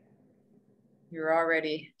 You're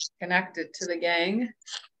already connected to the gang.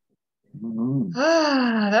 Mm-hmm.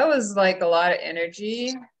 That was like a lot of energy.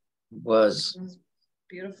 It was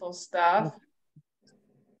Beautiful stuff.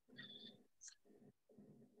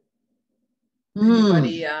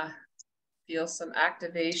 Anybody feel some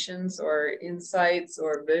activations or insights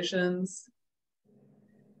or visions?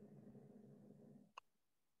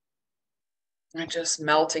 They're just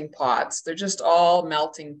melting pots. They're just all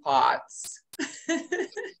melting pots.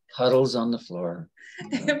 puddles on the floor.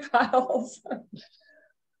 Puddles.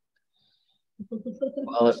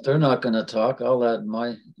 Well, if they're not going to talk, I'll add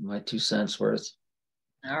my 2 cents worth.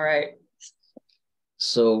 All right.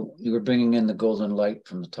 So you were bringing in the golden light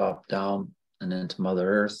from the top down and into Mother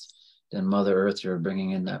Earth. Then Mother Earth, you're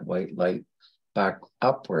bringing in that white light back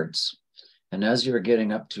upwards. And as you were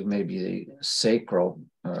getting up to maybe the sacral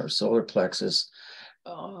or solar plexus,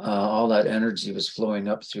 all that energy was flowing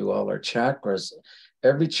up through all our chakras.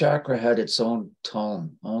 Every chakra had its own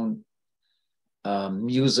tone, own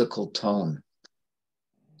musical tone.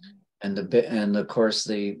 And of course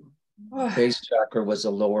the base chakra was a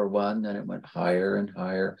lower one, and it went higher and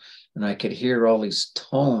higher. And I could hear all these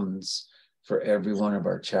tones for every one of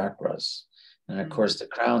our chakras. And of course, the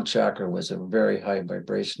crown chakra was a very high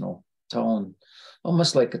vibrational tone,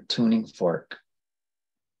 almost like a tuning fork.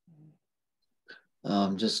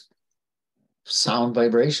 Just sound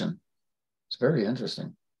vibration. It's very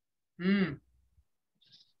interesting. It's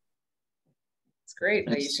great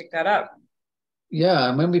that you picked that up. Yeah,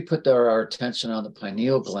 and when we put our attention on the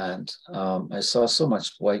pineal gland, I saw so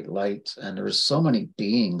much white light, and there were so many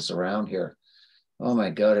beings around here. Oh my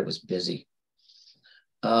God, it was busy.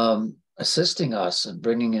 Assisting us and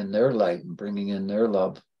bringing in their light and bringing in their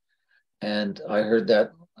love. And I heard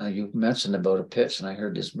that you mentioned about a pitch, and I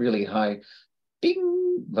heard this really high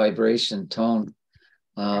bing vibration tone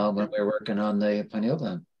when we were working on the pineal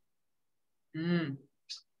gland.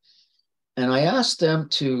 And I asked them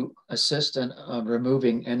to assist in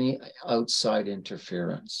removing any outside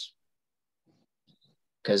interference,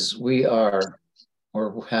 because we are,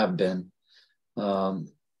 or have been,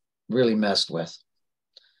 really messed with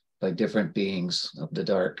by different beings of the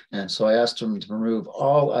dark. And so I asked them to remove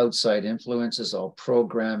all outside influences, all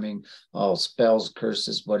programming, all spells,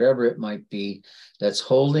 curses, whatever it might be that's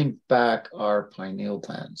holding back our pineal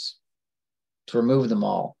glands, to remove them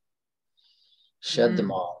all, shed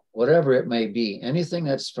them all, whatever it may be, anything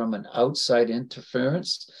that's from an outside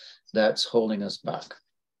interference that's holding us back.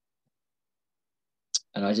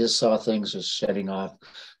 And I just saw things just shedding off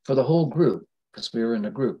for the whole group, because we were in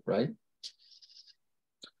a group, right?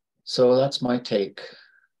 So that's my take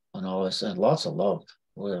on all this, and lots of love.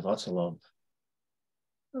 Boy, lots of love.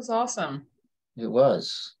 It was awesome. It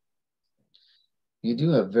was. You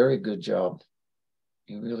do a very good job.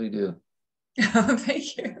 You really do. Oh,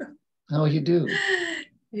 thank you. No, you do.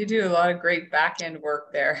 You do a lot of great back end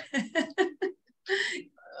work there.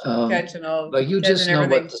 Catching all, but you just know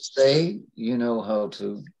everything. what to say. You know how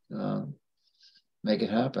to make it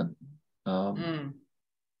happen.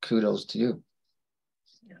 Kudos to you.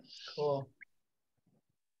 Yeah, cool.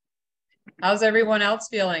 How's everyone else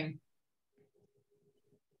feeling?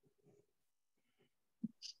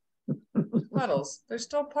 Puddles. There's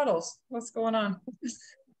still puddles. What's going on?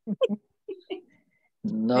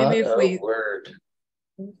 Not maybe if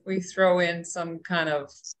we throw in some kind of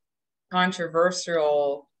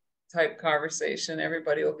controversial type conversation,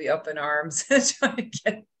 everybody will be up in arms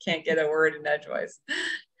can't get a word in edgewise.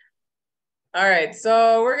 All right,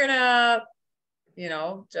 so we're gonna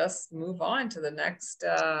just move on to the next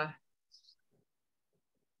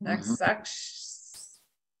next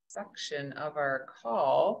section of our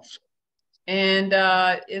call. And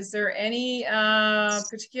is there any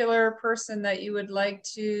particular person that you would like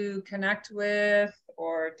to connect with?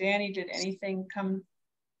 Or Danny, did anything come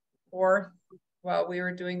forth while we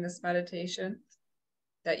were doing this meditation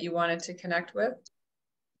that you wanted to connect with?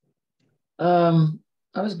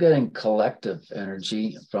 I was getting collective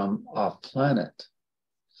energy from off planet,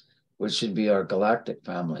 which should be our galactic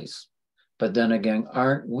families. But then again,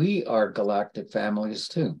 aren't we our galactic families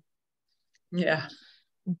too? Yeah.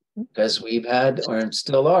 Because we've had, or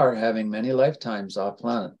still are, having many lifetimes off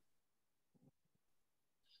planet.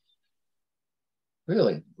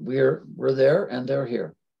 Really, we're there and they're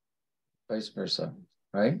here, vice versa,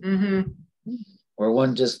 right? Mm-hmm. We're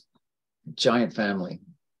one just giant family.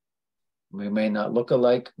 We may not look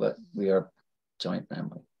alike, but we are giant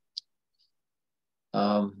family.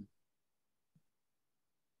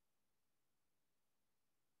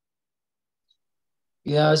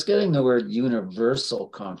 Yeah, I was getting the word universal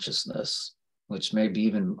consciousness, which may be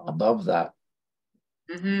even above that.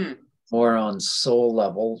 Mm-hmm. More on soul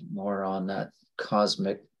level, more on that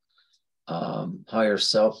cosmic higher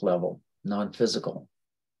self level, non-physical.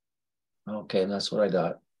 Okay, that's what I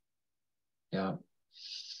got. Yeah.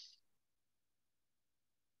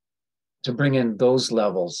 To bring in those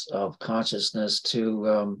levels of consciousness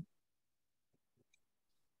to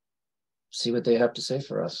see what they have to say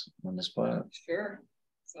for us on this planet. Sure.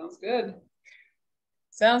 Sounds good.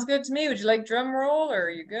 Sounds good to me. Would you like drum roll or are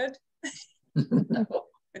you good? No.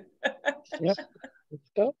 Yep.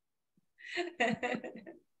 Let's go.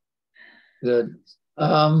 Good.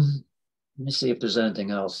 Let me see if there's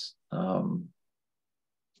anything else.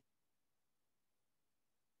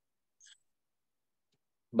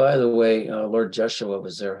 By the way, Lord Jeshua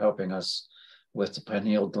was there helping us with the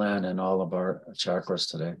pineal gland and all of our chakras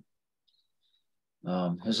today.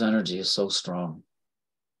 His energy is so strong.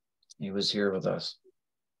 He was here with us.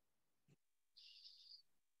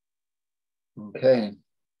 Okay.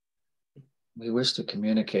 We wish to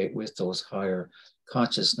communicate with those higher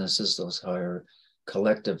consciousnesses, those higher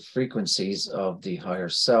collective frequencies of the higher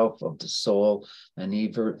self, of the soul, and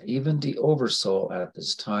even the oversoul at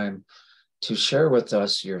this time, to share with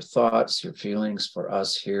us your thoughts, your feelings for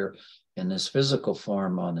us here in this physical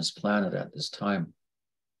form on this planet at this time.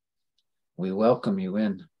 We welcome you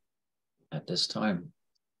in at this time.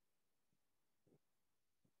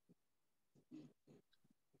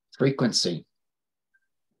 Frequency.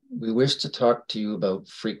 We wish to talk to you about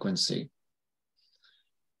frequency.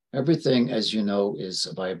 Everything, as you know, is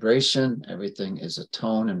a vibration. Everything is a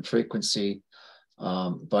tone and frequency,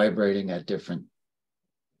 vibrating at different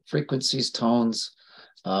frequencies, tones.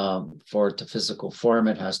 For it to physical form,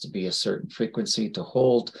 it has to be a certain frequency to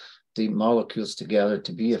hold the molecules together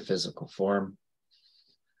to be a physical form.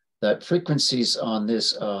 That frequencies on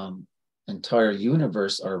this entire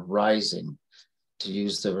universe are rising. To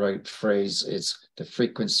use the right phrase, it's the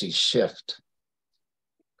frequency shift,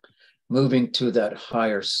 moving to that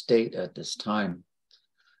higher state at this time.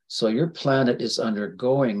 So your planet is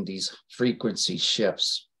undergoing these frequency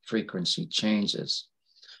shifts, frequency changes,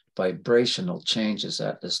 vibrational changes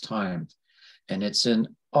at this time. And it's in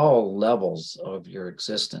all levels of your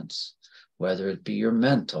existence, whether it be your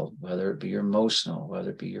mental, whether it be your emotional,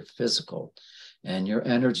 whether it be your physical, and your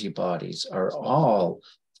energy bodies are all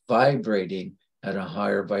vibrating at a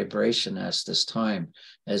higher vibration at this time,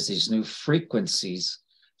 as these new frequencies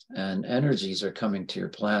and energies are coming to your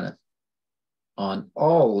planet on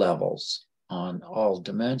all levels, on all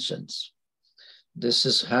dimensions. This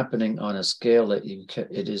is happening on a scale that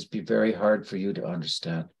it is very hard for you to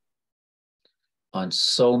understand. On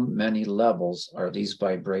so many levels are these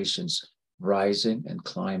vibrations rising and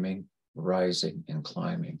climbing,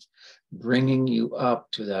 bringing you up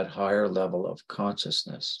to that higher level of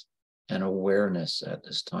consciousness and awareness at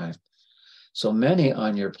this time. So many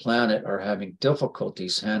on your planet are having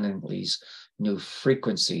difficulties handling these new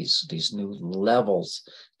frequencies, these new levels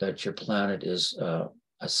that your planet is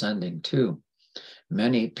ascending to.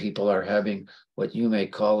 Many people are having what you may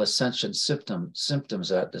call ascension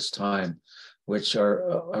symptoms at this time, which are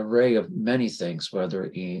an array of many things, whether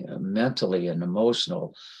it be mentally and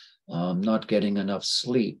emotional, not getting enough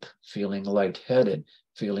sleep, feeling lightheaded,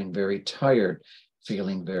 feeling very tired,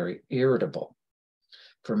 feeling very irritable.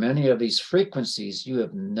 For many of these frequencies you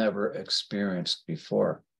have never experienced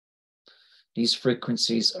before. These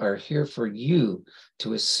frequencies are here for you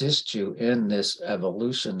to assist you in this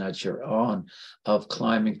evolution that you're on of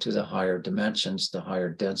climbing to the higher dimensions, the higher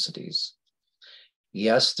densities.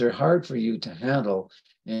 Yes, they're hard for you to handle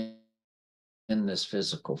in this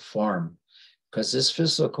physical form, because this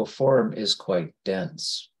physical form is quite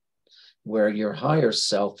dense. where your higher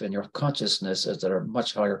self and your consciousness is at a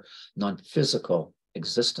much higher non-physical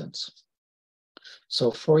existence.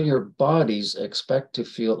 So for your bodies, expect to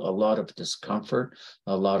feel a lot of discomfort,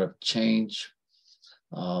 a lot of change,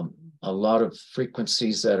 a lot of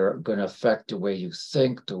frequencies that are going to affect the way you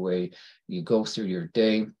think, the way you go through your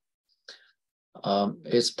day.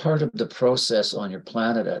 It's part of the process on your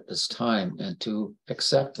planet at this time, and to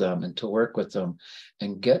accept them and to work with them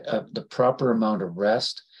and get the proper amount of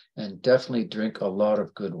rest, and definitely drink a lot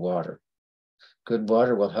of good water. Good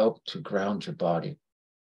water will help to ground your body.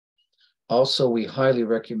 Also, we highly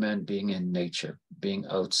recommend being in nature, being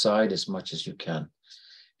outside as much as you can.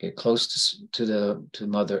 Get close to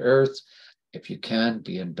Mother Earth. If you can,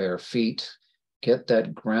 be in bare feet. Get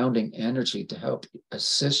that grounding energy to help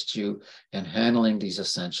assist you in handling these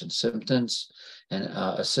ascension symptoms, and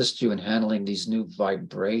assist you in handling these new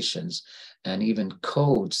vibrations and even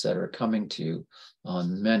codes that are coming to you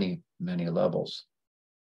on many, many levels.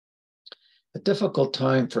 A difficult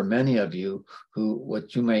time for many of you who,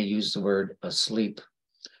 what you may use the word asleep,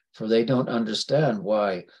 for they don't understand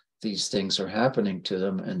why these things are happening to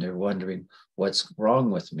them, and they're wondering, what's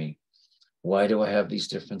wrong with me? Why do I have these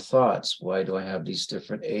different thoughts? Why do I have these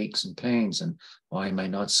different aches and pains? And why am I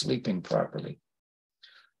not sleeping properly?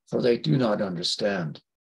 For they do not understand.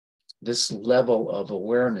 This level of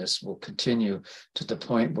awareness will continue to the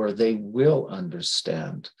point where they will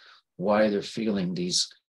understand why they're feeling these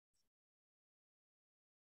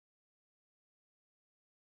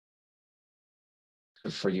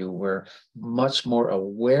for you, where much more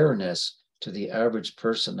awareness to the average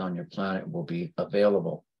person on your planet will be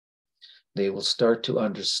available. They will start to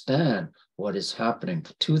understand what is happening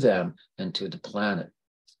to them and to the planet.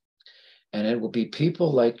 And it will be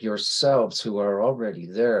people like yourselves who are already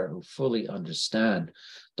there, who fully understand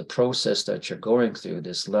the process that you're going through,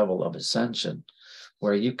 this level of ascension,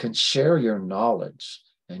 where you can share your knowledge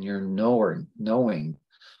and your knowing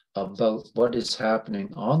about what is happening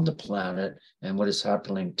on the planet and what is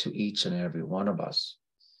happening to each and every one of us.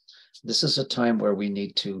 This is a time where we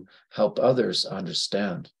need to help others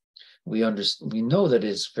understand. We know that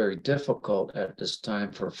it's very difficult at this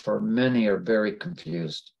time, for many are very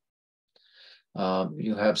confused.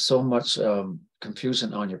 You have so much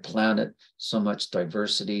confusion on your planet, so much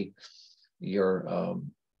diversity. Your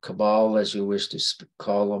cabal, as you wish to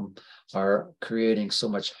call them, are creating so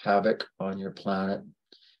much havoc on your planet.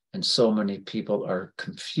 And so many people are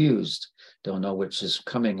confused, don't know which is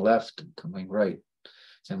coming left and coming right.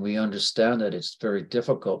 And we understand that it's very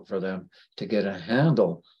difficult for them to get a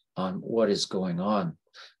handle on what is going on,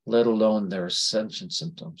 let alone their ascension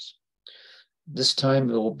symptoms. This time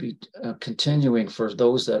it will be continuing for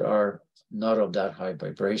those that are not of that high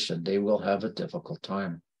vibration. They will have a difficult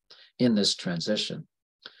time in this transition.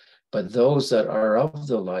 But those that are of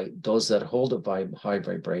the light, those that hold a high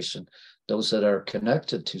vibration, those that are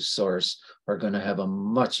connected to Source are going to have a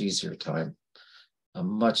much easier time,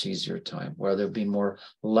 where there'll be more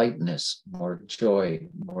lightness, more joy,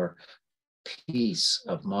 more peace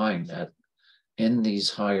of mind in these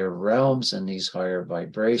higher realms and these higher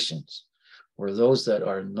vibrations, where those that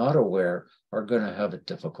are not aware are going to have a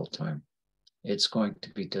difficult time. It's going to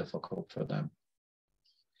be difficult for them.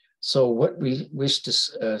 So what we wish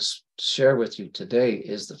to share with you today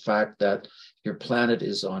is the fact that your planet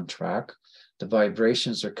is on track. The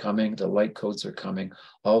vibrations are coming, the light codes are coming,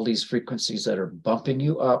 all these frequencies that are bumping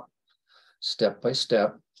you up step by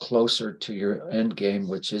step closer to your end game,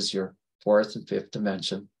 which is your fourth and fifth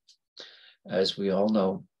dimension, as we all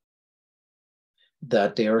know,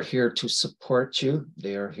 that they are here to support you.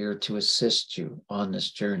 They are here to assist you on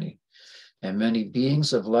this journey. And many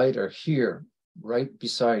beings of light are here, right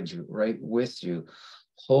beside you, right with you,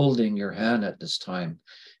 holding your hand at this time.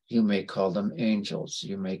 You may call them angels.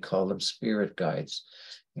 You may call them spirit guides.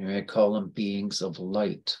 You may call them beings of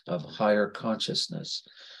light, of higher consciousness,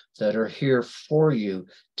 that are here for you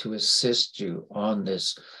to assist you on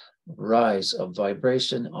this rise of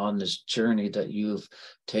vibration, on this journey that you've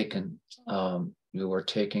taken, you are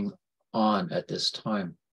taking on at this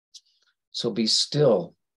time. So be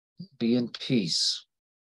still, be in peace.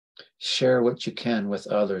 Share what you can with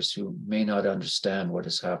others who may not understand what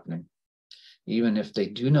is happening. Even if they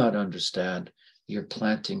do not understand, you're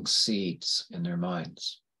planting seeds in their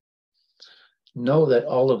minds. Know that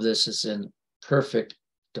all of this is in perfect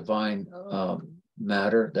divine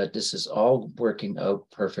matter, that this is all working out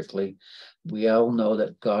perfectly. We all know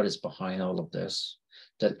that God is behind all of this,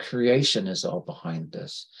 that creation is all behind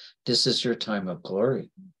this. This is your time of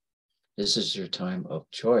glory. This is your time of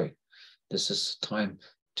joy. This is time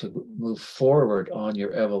to move forward on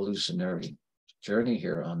your evolutionary journey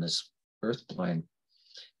here on this earth plane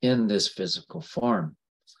in this physical form.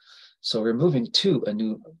 So we're moving to a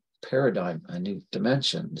new paradigm, a new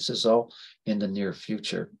dimension. This is all in the near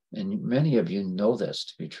future. And many of you know this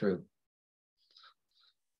to be true.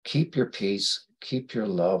 Keep your peace, keep your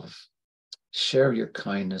love, share your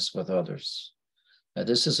kindness with others. Now,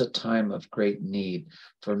 this is a time of great need,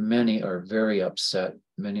 for many are very upset,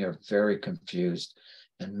 many are very confused,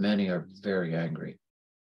 and many are very angry.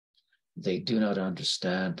 They do not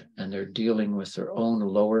understand, and they're dealing with their own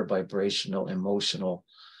lower vibrational, emotional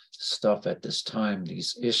stuff at this time,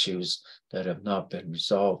 these issues that have not been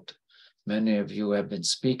resolved. Many of you have been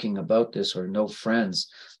speaking about this or know friends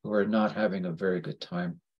who are not having a very good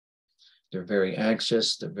time. They're very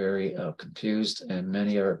anxious, they're very confused, and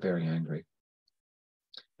many are very angry.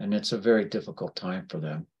 And it's a very difficult time for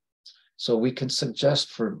them. So we can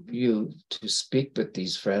suggest for you to speak with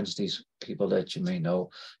these friends, these people that you may know,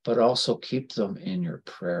 but also keep them in your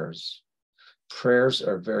prayers. Prayers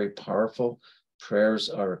are very powerful. Prayers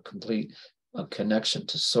are a complete connection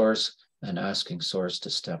to Source and asking Source to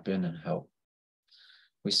step in and help.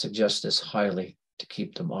 We suggest this highly, to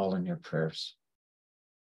keep them all in your prayers.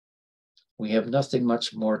 We have nothing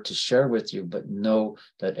much more to share with you, but know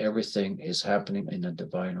that everything is happening in a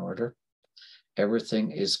divine order.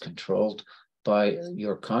 Everything is controlled by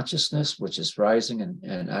your consciousness, which is rising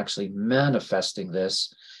and actually manifesting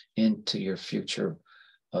this into your future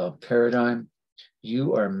paradigm.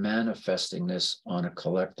 You are manifesting this on a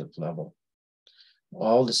collective level.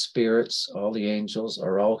 All the spirits, all the angels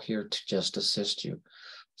are all here to just assist you.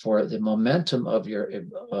 For the momentum of your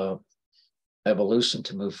evolution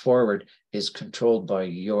to move forward is controlled by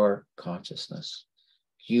your consciousness.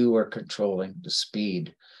 You are controlling the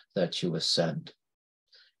speed that you ascend.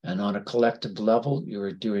 And on a collective level, you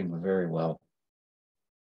are doing very well.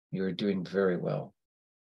 You are doing very well.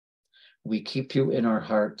 We keep you in our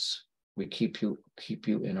hearts. We keep you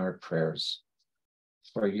in our prayers.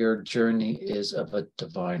 For your journey is of a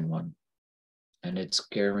divine one, and it's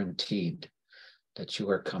guaranteed that you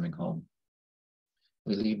are coming home.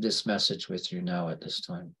 We leave this message with you now at this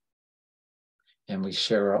time, and we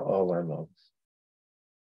share all our love.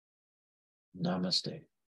 Namaste.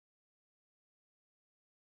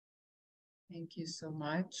 Thank you so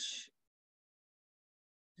much.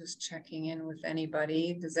 Just checking in with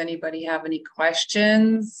anybody. Does anybody have any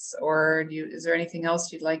questions, or is there anything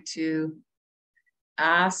else you'd like to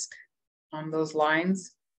ask on those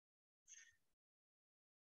lines?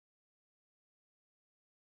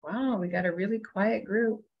 Wow, we got a really quiet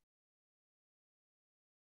group.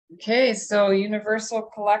 Okay, so Universal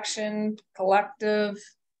Collection, Collective.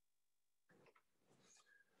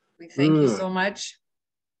 We thank you so much.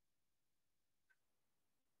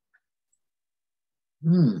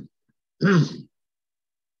 It's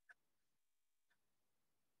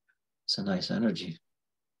a nice energy.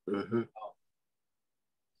 Mm-hmm.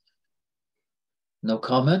 No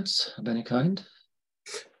comments of any kind?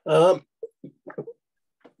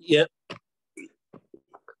 Yeah.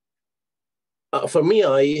 For me,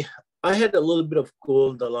 I had a little bit of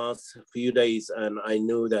cold the last few days, and I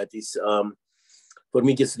know that it's for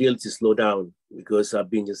me just really to slow down, because I've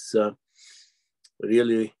been just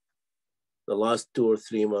really the last 2 or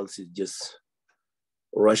 3 months is just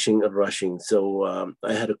rushing and rushing. So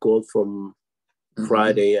I had a cold from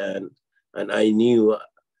Friday, and I knew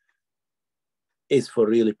it's for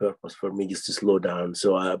really purpose for me just to slow down.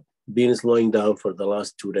 So I've been slowing down for the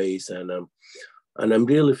last 2 days, and I'm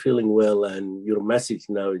really feeling well. And your message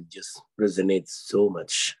now just resonates so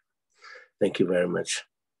much. Thank you very much.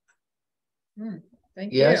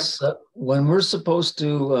 Thank you. When we're supposed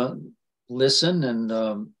to listen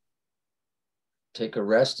and take a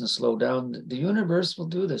rest and slow down, the universe will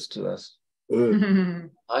do this to us.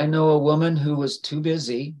 I know a woman who was too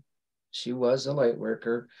busy. She was a light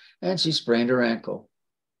worker, and she sprained her ankle.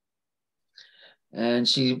 And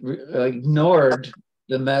she ignored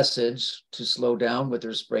the message to slow down with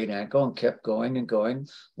her sprained ankle and kept going and going.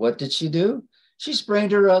 What did she do? She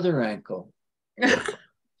sprained her other ankle.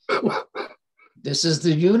 This is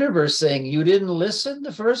the universe saying, you didn't listen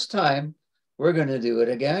the first time. We're going to do it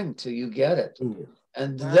again till you get it.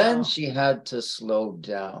 And then she had to slow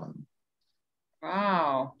down.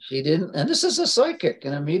 Wow. She didn't, and this is a psychic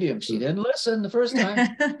and a medium. She didn't listen the first time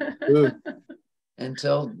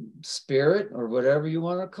until spirit, or whatever you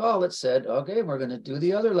want to call it, said, okay, we're going to do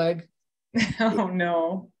the other leg. Oh,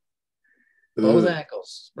 no. Both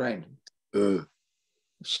ankles sprained.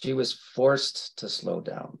 She was forced to slow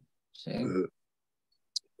down. See?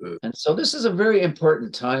 And so this is a very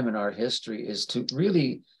important time in our history, is to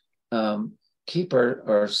really keep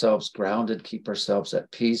ourselves grounded, keep ourselves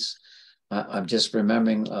at peace. I'm just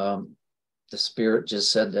remembering the spirit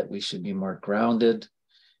just said that we should be more grounded,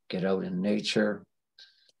 get out in nature,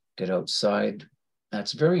 get outside.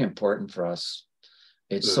 That's very important for us.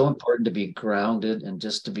 It's so important to be grounded and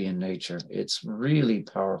just to be in nature. It's really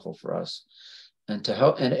powerful for us, and to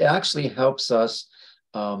help, and it actually helps us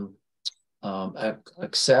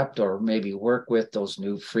accept or maybe work with those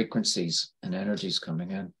new frequencies and energies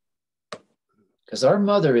coming in. Because our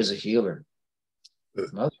mother is a healer.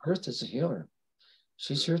 Mother Earth is a healer.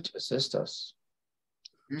 She's here to assist us.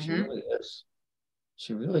 She really is.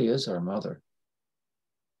 She really is our mother.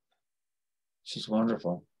 She's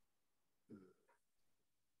wonderful.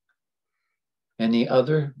 Any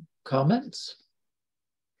other comments?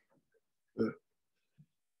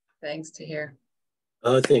 Thanks to hear.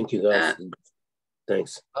 Thank you, guys.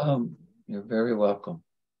 Thanks. You're very welcome.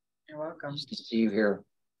 You're welcome. Nice to see you here.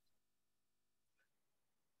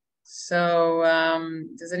 So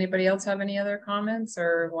does anybody else have any other comments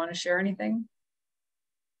or want to share anything?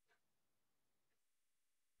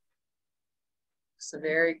 It's a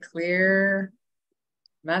very clear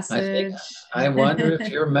message. I wonder if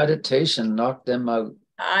your meditation knocked them out.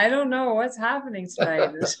 I don't know what's happening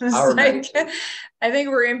tonight. This was like, I think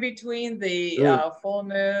we're in between the full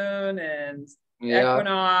moon and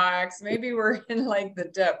equinox. Maybe we're in like the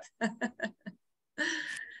dip.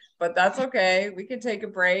 But that's okay. We can take a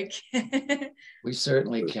break. We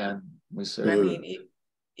certainly can. We certainly. I mean,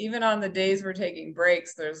 even on the days we're taking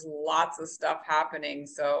breaks, there's lots of stuff happening.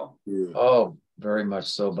 So. Oh, very much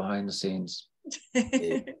so behind the scenes.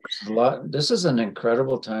 There's a lot. This is an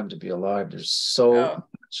incredible time to be alive. There's so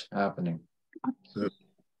much happening.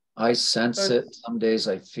 I sense it. Some days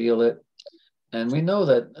I feel it. And we know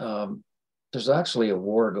that there's actually a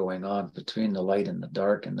war going on between the light and the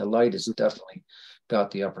dark, and the light has definitely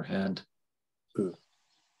got the upper hand.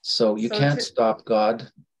 So you can't stop God.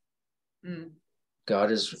 God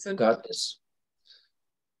has got this.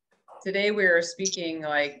 Today we were speaking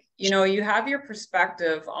like, you know, you have your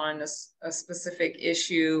perspective on a specific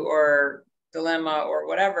issue or dilemma or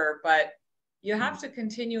whatever, but you have to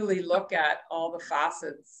continually look at all the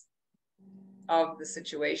facets of the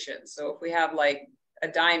situation. So if we have like a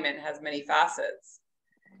diamond has many facets.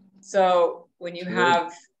 So when you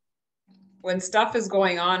have, when stuff is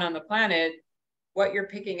going on the planet, what you're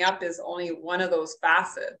picking up is only one of those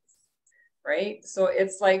facets, right? So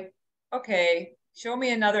it's like, okay, show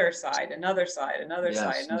me another side, another side, another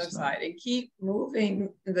side, another side, and keep moving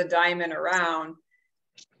the diamond around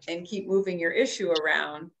and keep moving your issue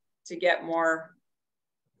around to get more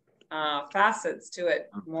facets to it,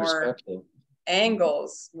 more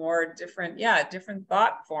angles, more different, different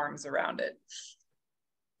thought forms around it.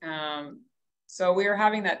 So we were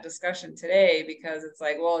having that discussion today because it's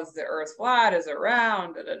like, well, is the earth flat? Is it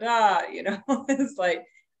round? Da, da, da. You know, it's like,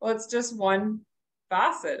 well, it's just one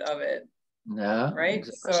facet of it. Yeah. Right.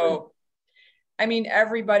 Exactly. So, I mean,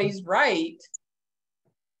 everybody's right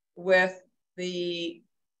with the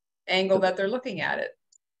angle that they're looking at it.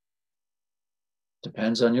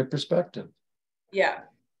 Depends on your perspective. Yeah.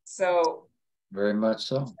 So. Very much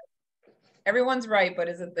so. Everyone's right, but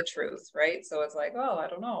is it the truth? Right. So it's like, oh, I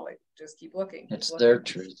don't know. Like, just keep looking. It's their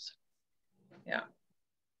truth. Yeah.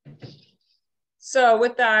 So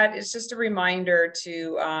with that, it's just a reminder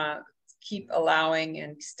to keep allowing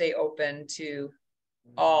and stay open to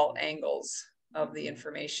all angles of the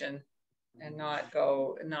information and not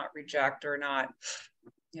reject or not,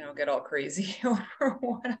 you know, get all crazy over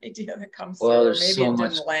one idea that comes through, or maybe so it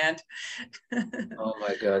didn't land. Oh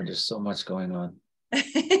my God, there's so much going on.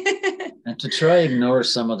 And to try ignore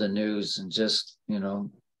some of the news and just, you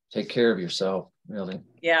know, take care of yourself, really.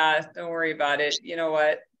 Yeah, don't worry about it. You know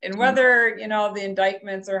what? And whether, you know, the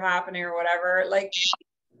indictments are happening or whatever, like,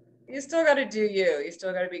 you still got to do you. You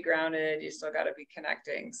still got to be grounded. You still got to be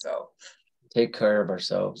connecting. So take care of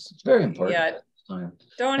ourselves. It's very important. Yeah.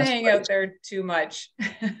 Don't hang out there too much.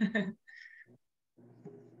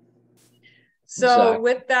 So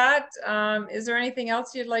with that, is there anything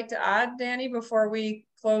else you'd like to add, Danny, before we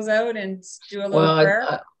close out and do a little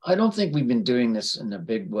prayer? I don't think we've been doing this in a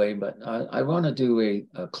big way, but I want to do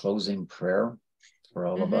a closing prayer for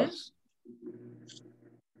all of us.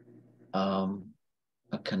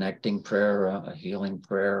 A connecting prayer, a healing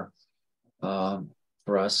prayer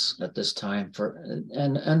for us at this time,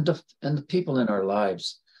 and the people in our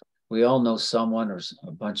lives. We all know someone or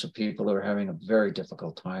a bunch of people who are having a very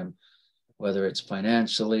difficult time, whether it's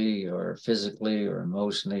financially or physically or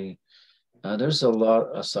emotionally. There's a lot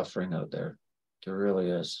of suffering out there. There really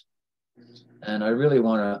is. And I really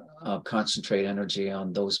want to concentrate energy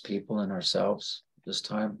on those people and ourselves this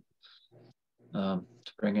time, to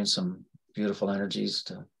bring in some beautiful energies,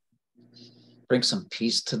 to bring some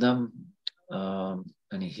peace to them,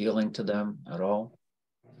 any healing to them at all?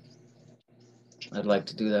 I'd like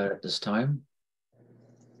to do that at this time.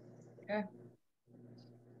 Okay.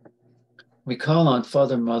 We call on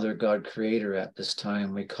Father, Mother, God, Creator at this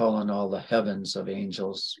time. We call on all the heavens of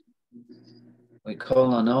angels. We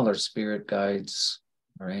call on all our spirit guides,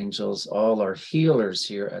 our angels, all our healers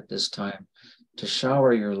here at this time to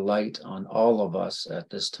shower your light on all of us at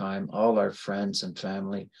this time, all our friends and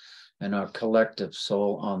family, and our collective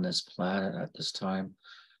soul on this planet at this time,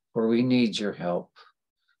 for we need your help.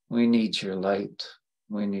 We need your light.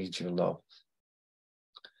 We need your love.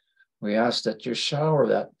 We ask that you shower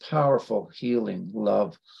that powerful healing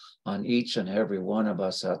love on each and every one of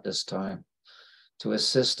us at this time to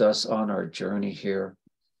assist us on our journey here.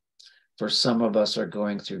 For some of us are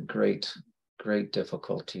going through great, great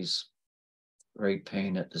difficulties, great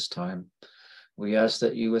pain at this time. We ask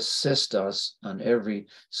that you assist us on every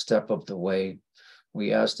step of the way.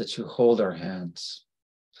 We ask that you hold our hands.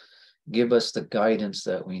 Give us the guidance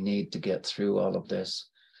that we need to get through all of this.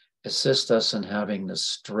 Assist us in having the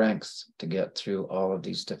strength to get through all of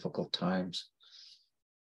these difficult times.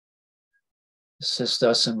 Assist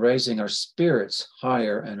us in raising our spirits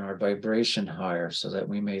higher and our vibration higher so that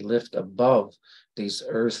we may lift above these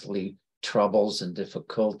earthly troubles and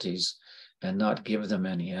difficulties and not give them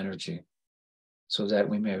any energy, so that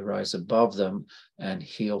we may rise above them and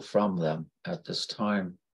heal from them at this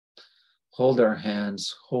time. Hold our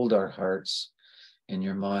hands, hold our hearts in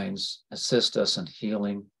your minds. Assist us in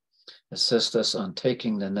healing. Assist us on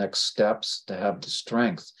taking the next steps to have the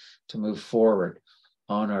strength to move forward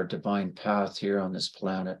on our divine path here on this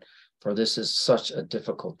planet, for this is such a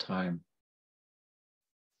difficult time.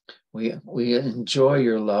 We enjoy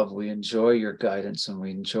your love, we enjoy your guidance, and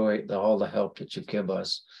we enjoy all the help that you give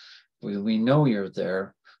us. We know you're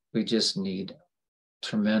there. We just need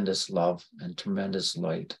tremendous love and tremendous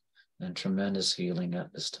light and tremendous healing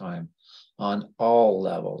at this time on all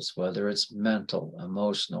levels, whether it's mental,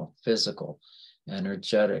 emotional, physical,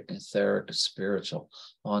 energetic, etheric, spiritual,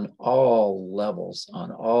 on all levels,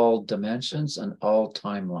 on all dimensions and all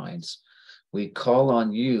timelines. We call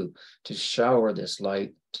on you to shower this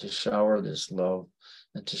light, to shower this love,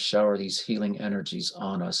 and to shower these healing energies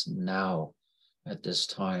on us now at this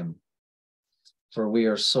time. For we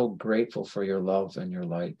are so grateful for your love and your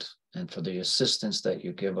light and for the assistance that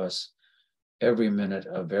you give us every minute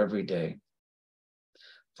of every day.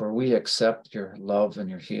 For we accept your love and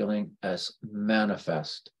your healing as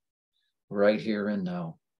manifest right here and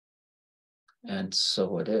now. And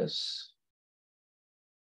so it is.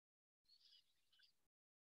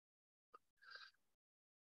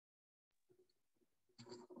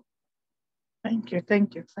 Thank you,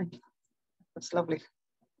 thank you, thank you. That's lovely.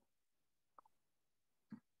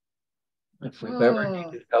 If we've ever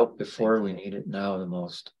needed help before, we need it now the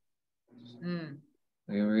most.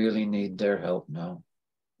 We really need their help now.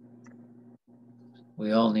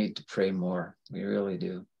 We all need to pray more. We really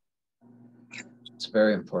do. It's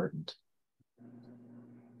very important.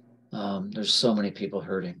 There's so many people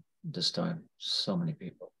hurting this time. So many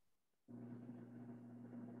people.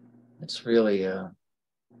 It's really a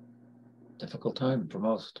difficult time for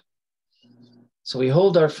most. So we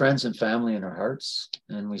hold our friends and family in our hearts,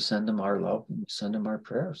 and we send them our love, and we send them our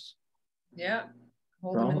prayers. Yeah,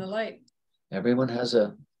 hold them in the light. Everyone has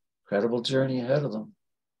a incredible journey ahead of them.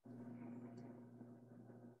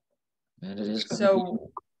 And it is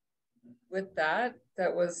so with that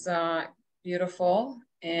was beautiful.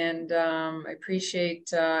 And I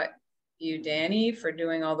appreciate you, Danny, for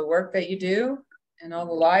doing all the work that you do and all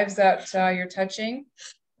the lives that you're touching,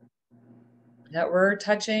 that we're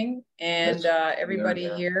touching, and everybody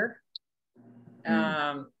here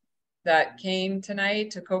that came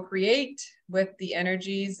tonight to co-create with the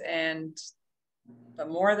energies. And the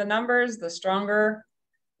more the numbers, the stronger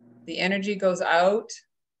the energy goes out,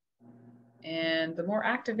 and the more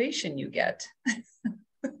activation you get.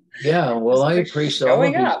 Yeah, well, I appreciate all of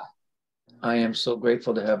you. I am so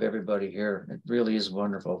grateful to have everybody here. It really is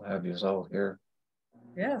wonderful to have you all here.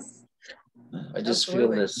 Yes. I just feel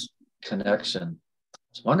this connection.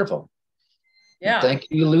 It's wonderful. Yeah. And thank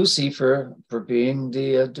you, Lucie, for being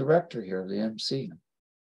the director here, the MC.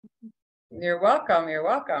 You're welcome. You're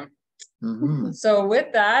welcome. So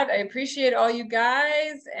with that, I appreciate all you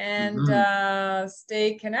guys, and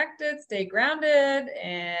stay connected, stay grounded,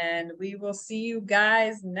 and we will see you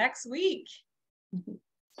guys next week.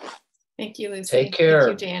 Thank you, Lucie. Take care.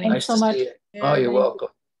 Thank you, Danny. Nice to see you. Oh, you're welcome.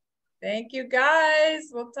 Thank you,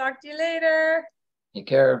 guys. We'll talk to you later. Take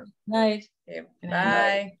care. Night. Okay,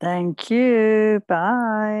 bye. Thank you.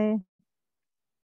 Bye.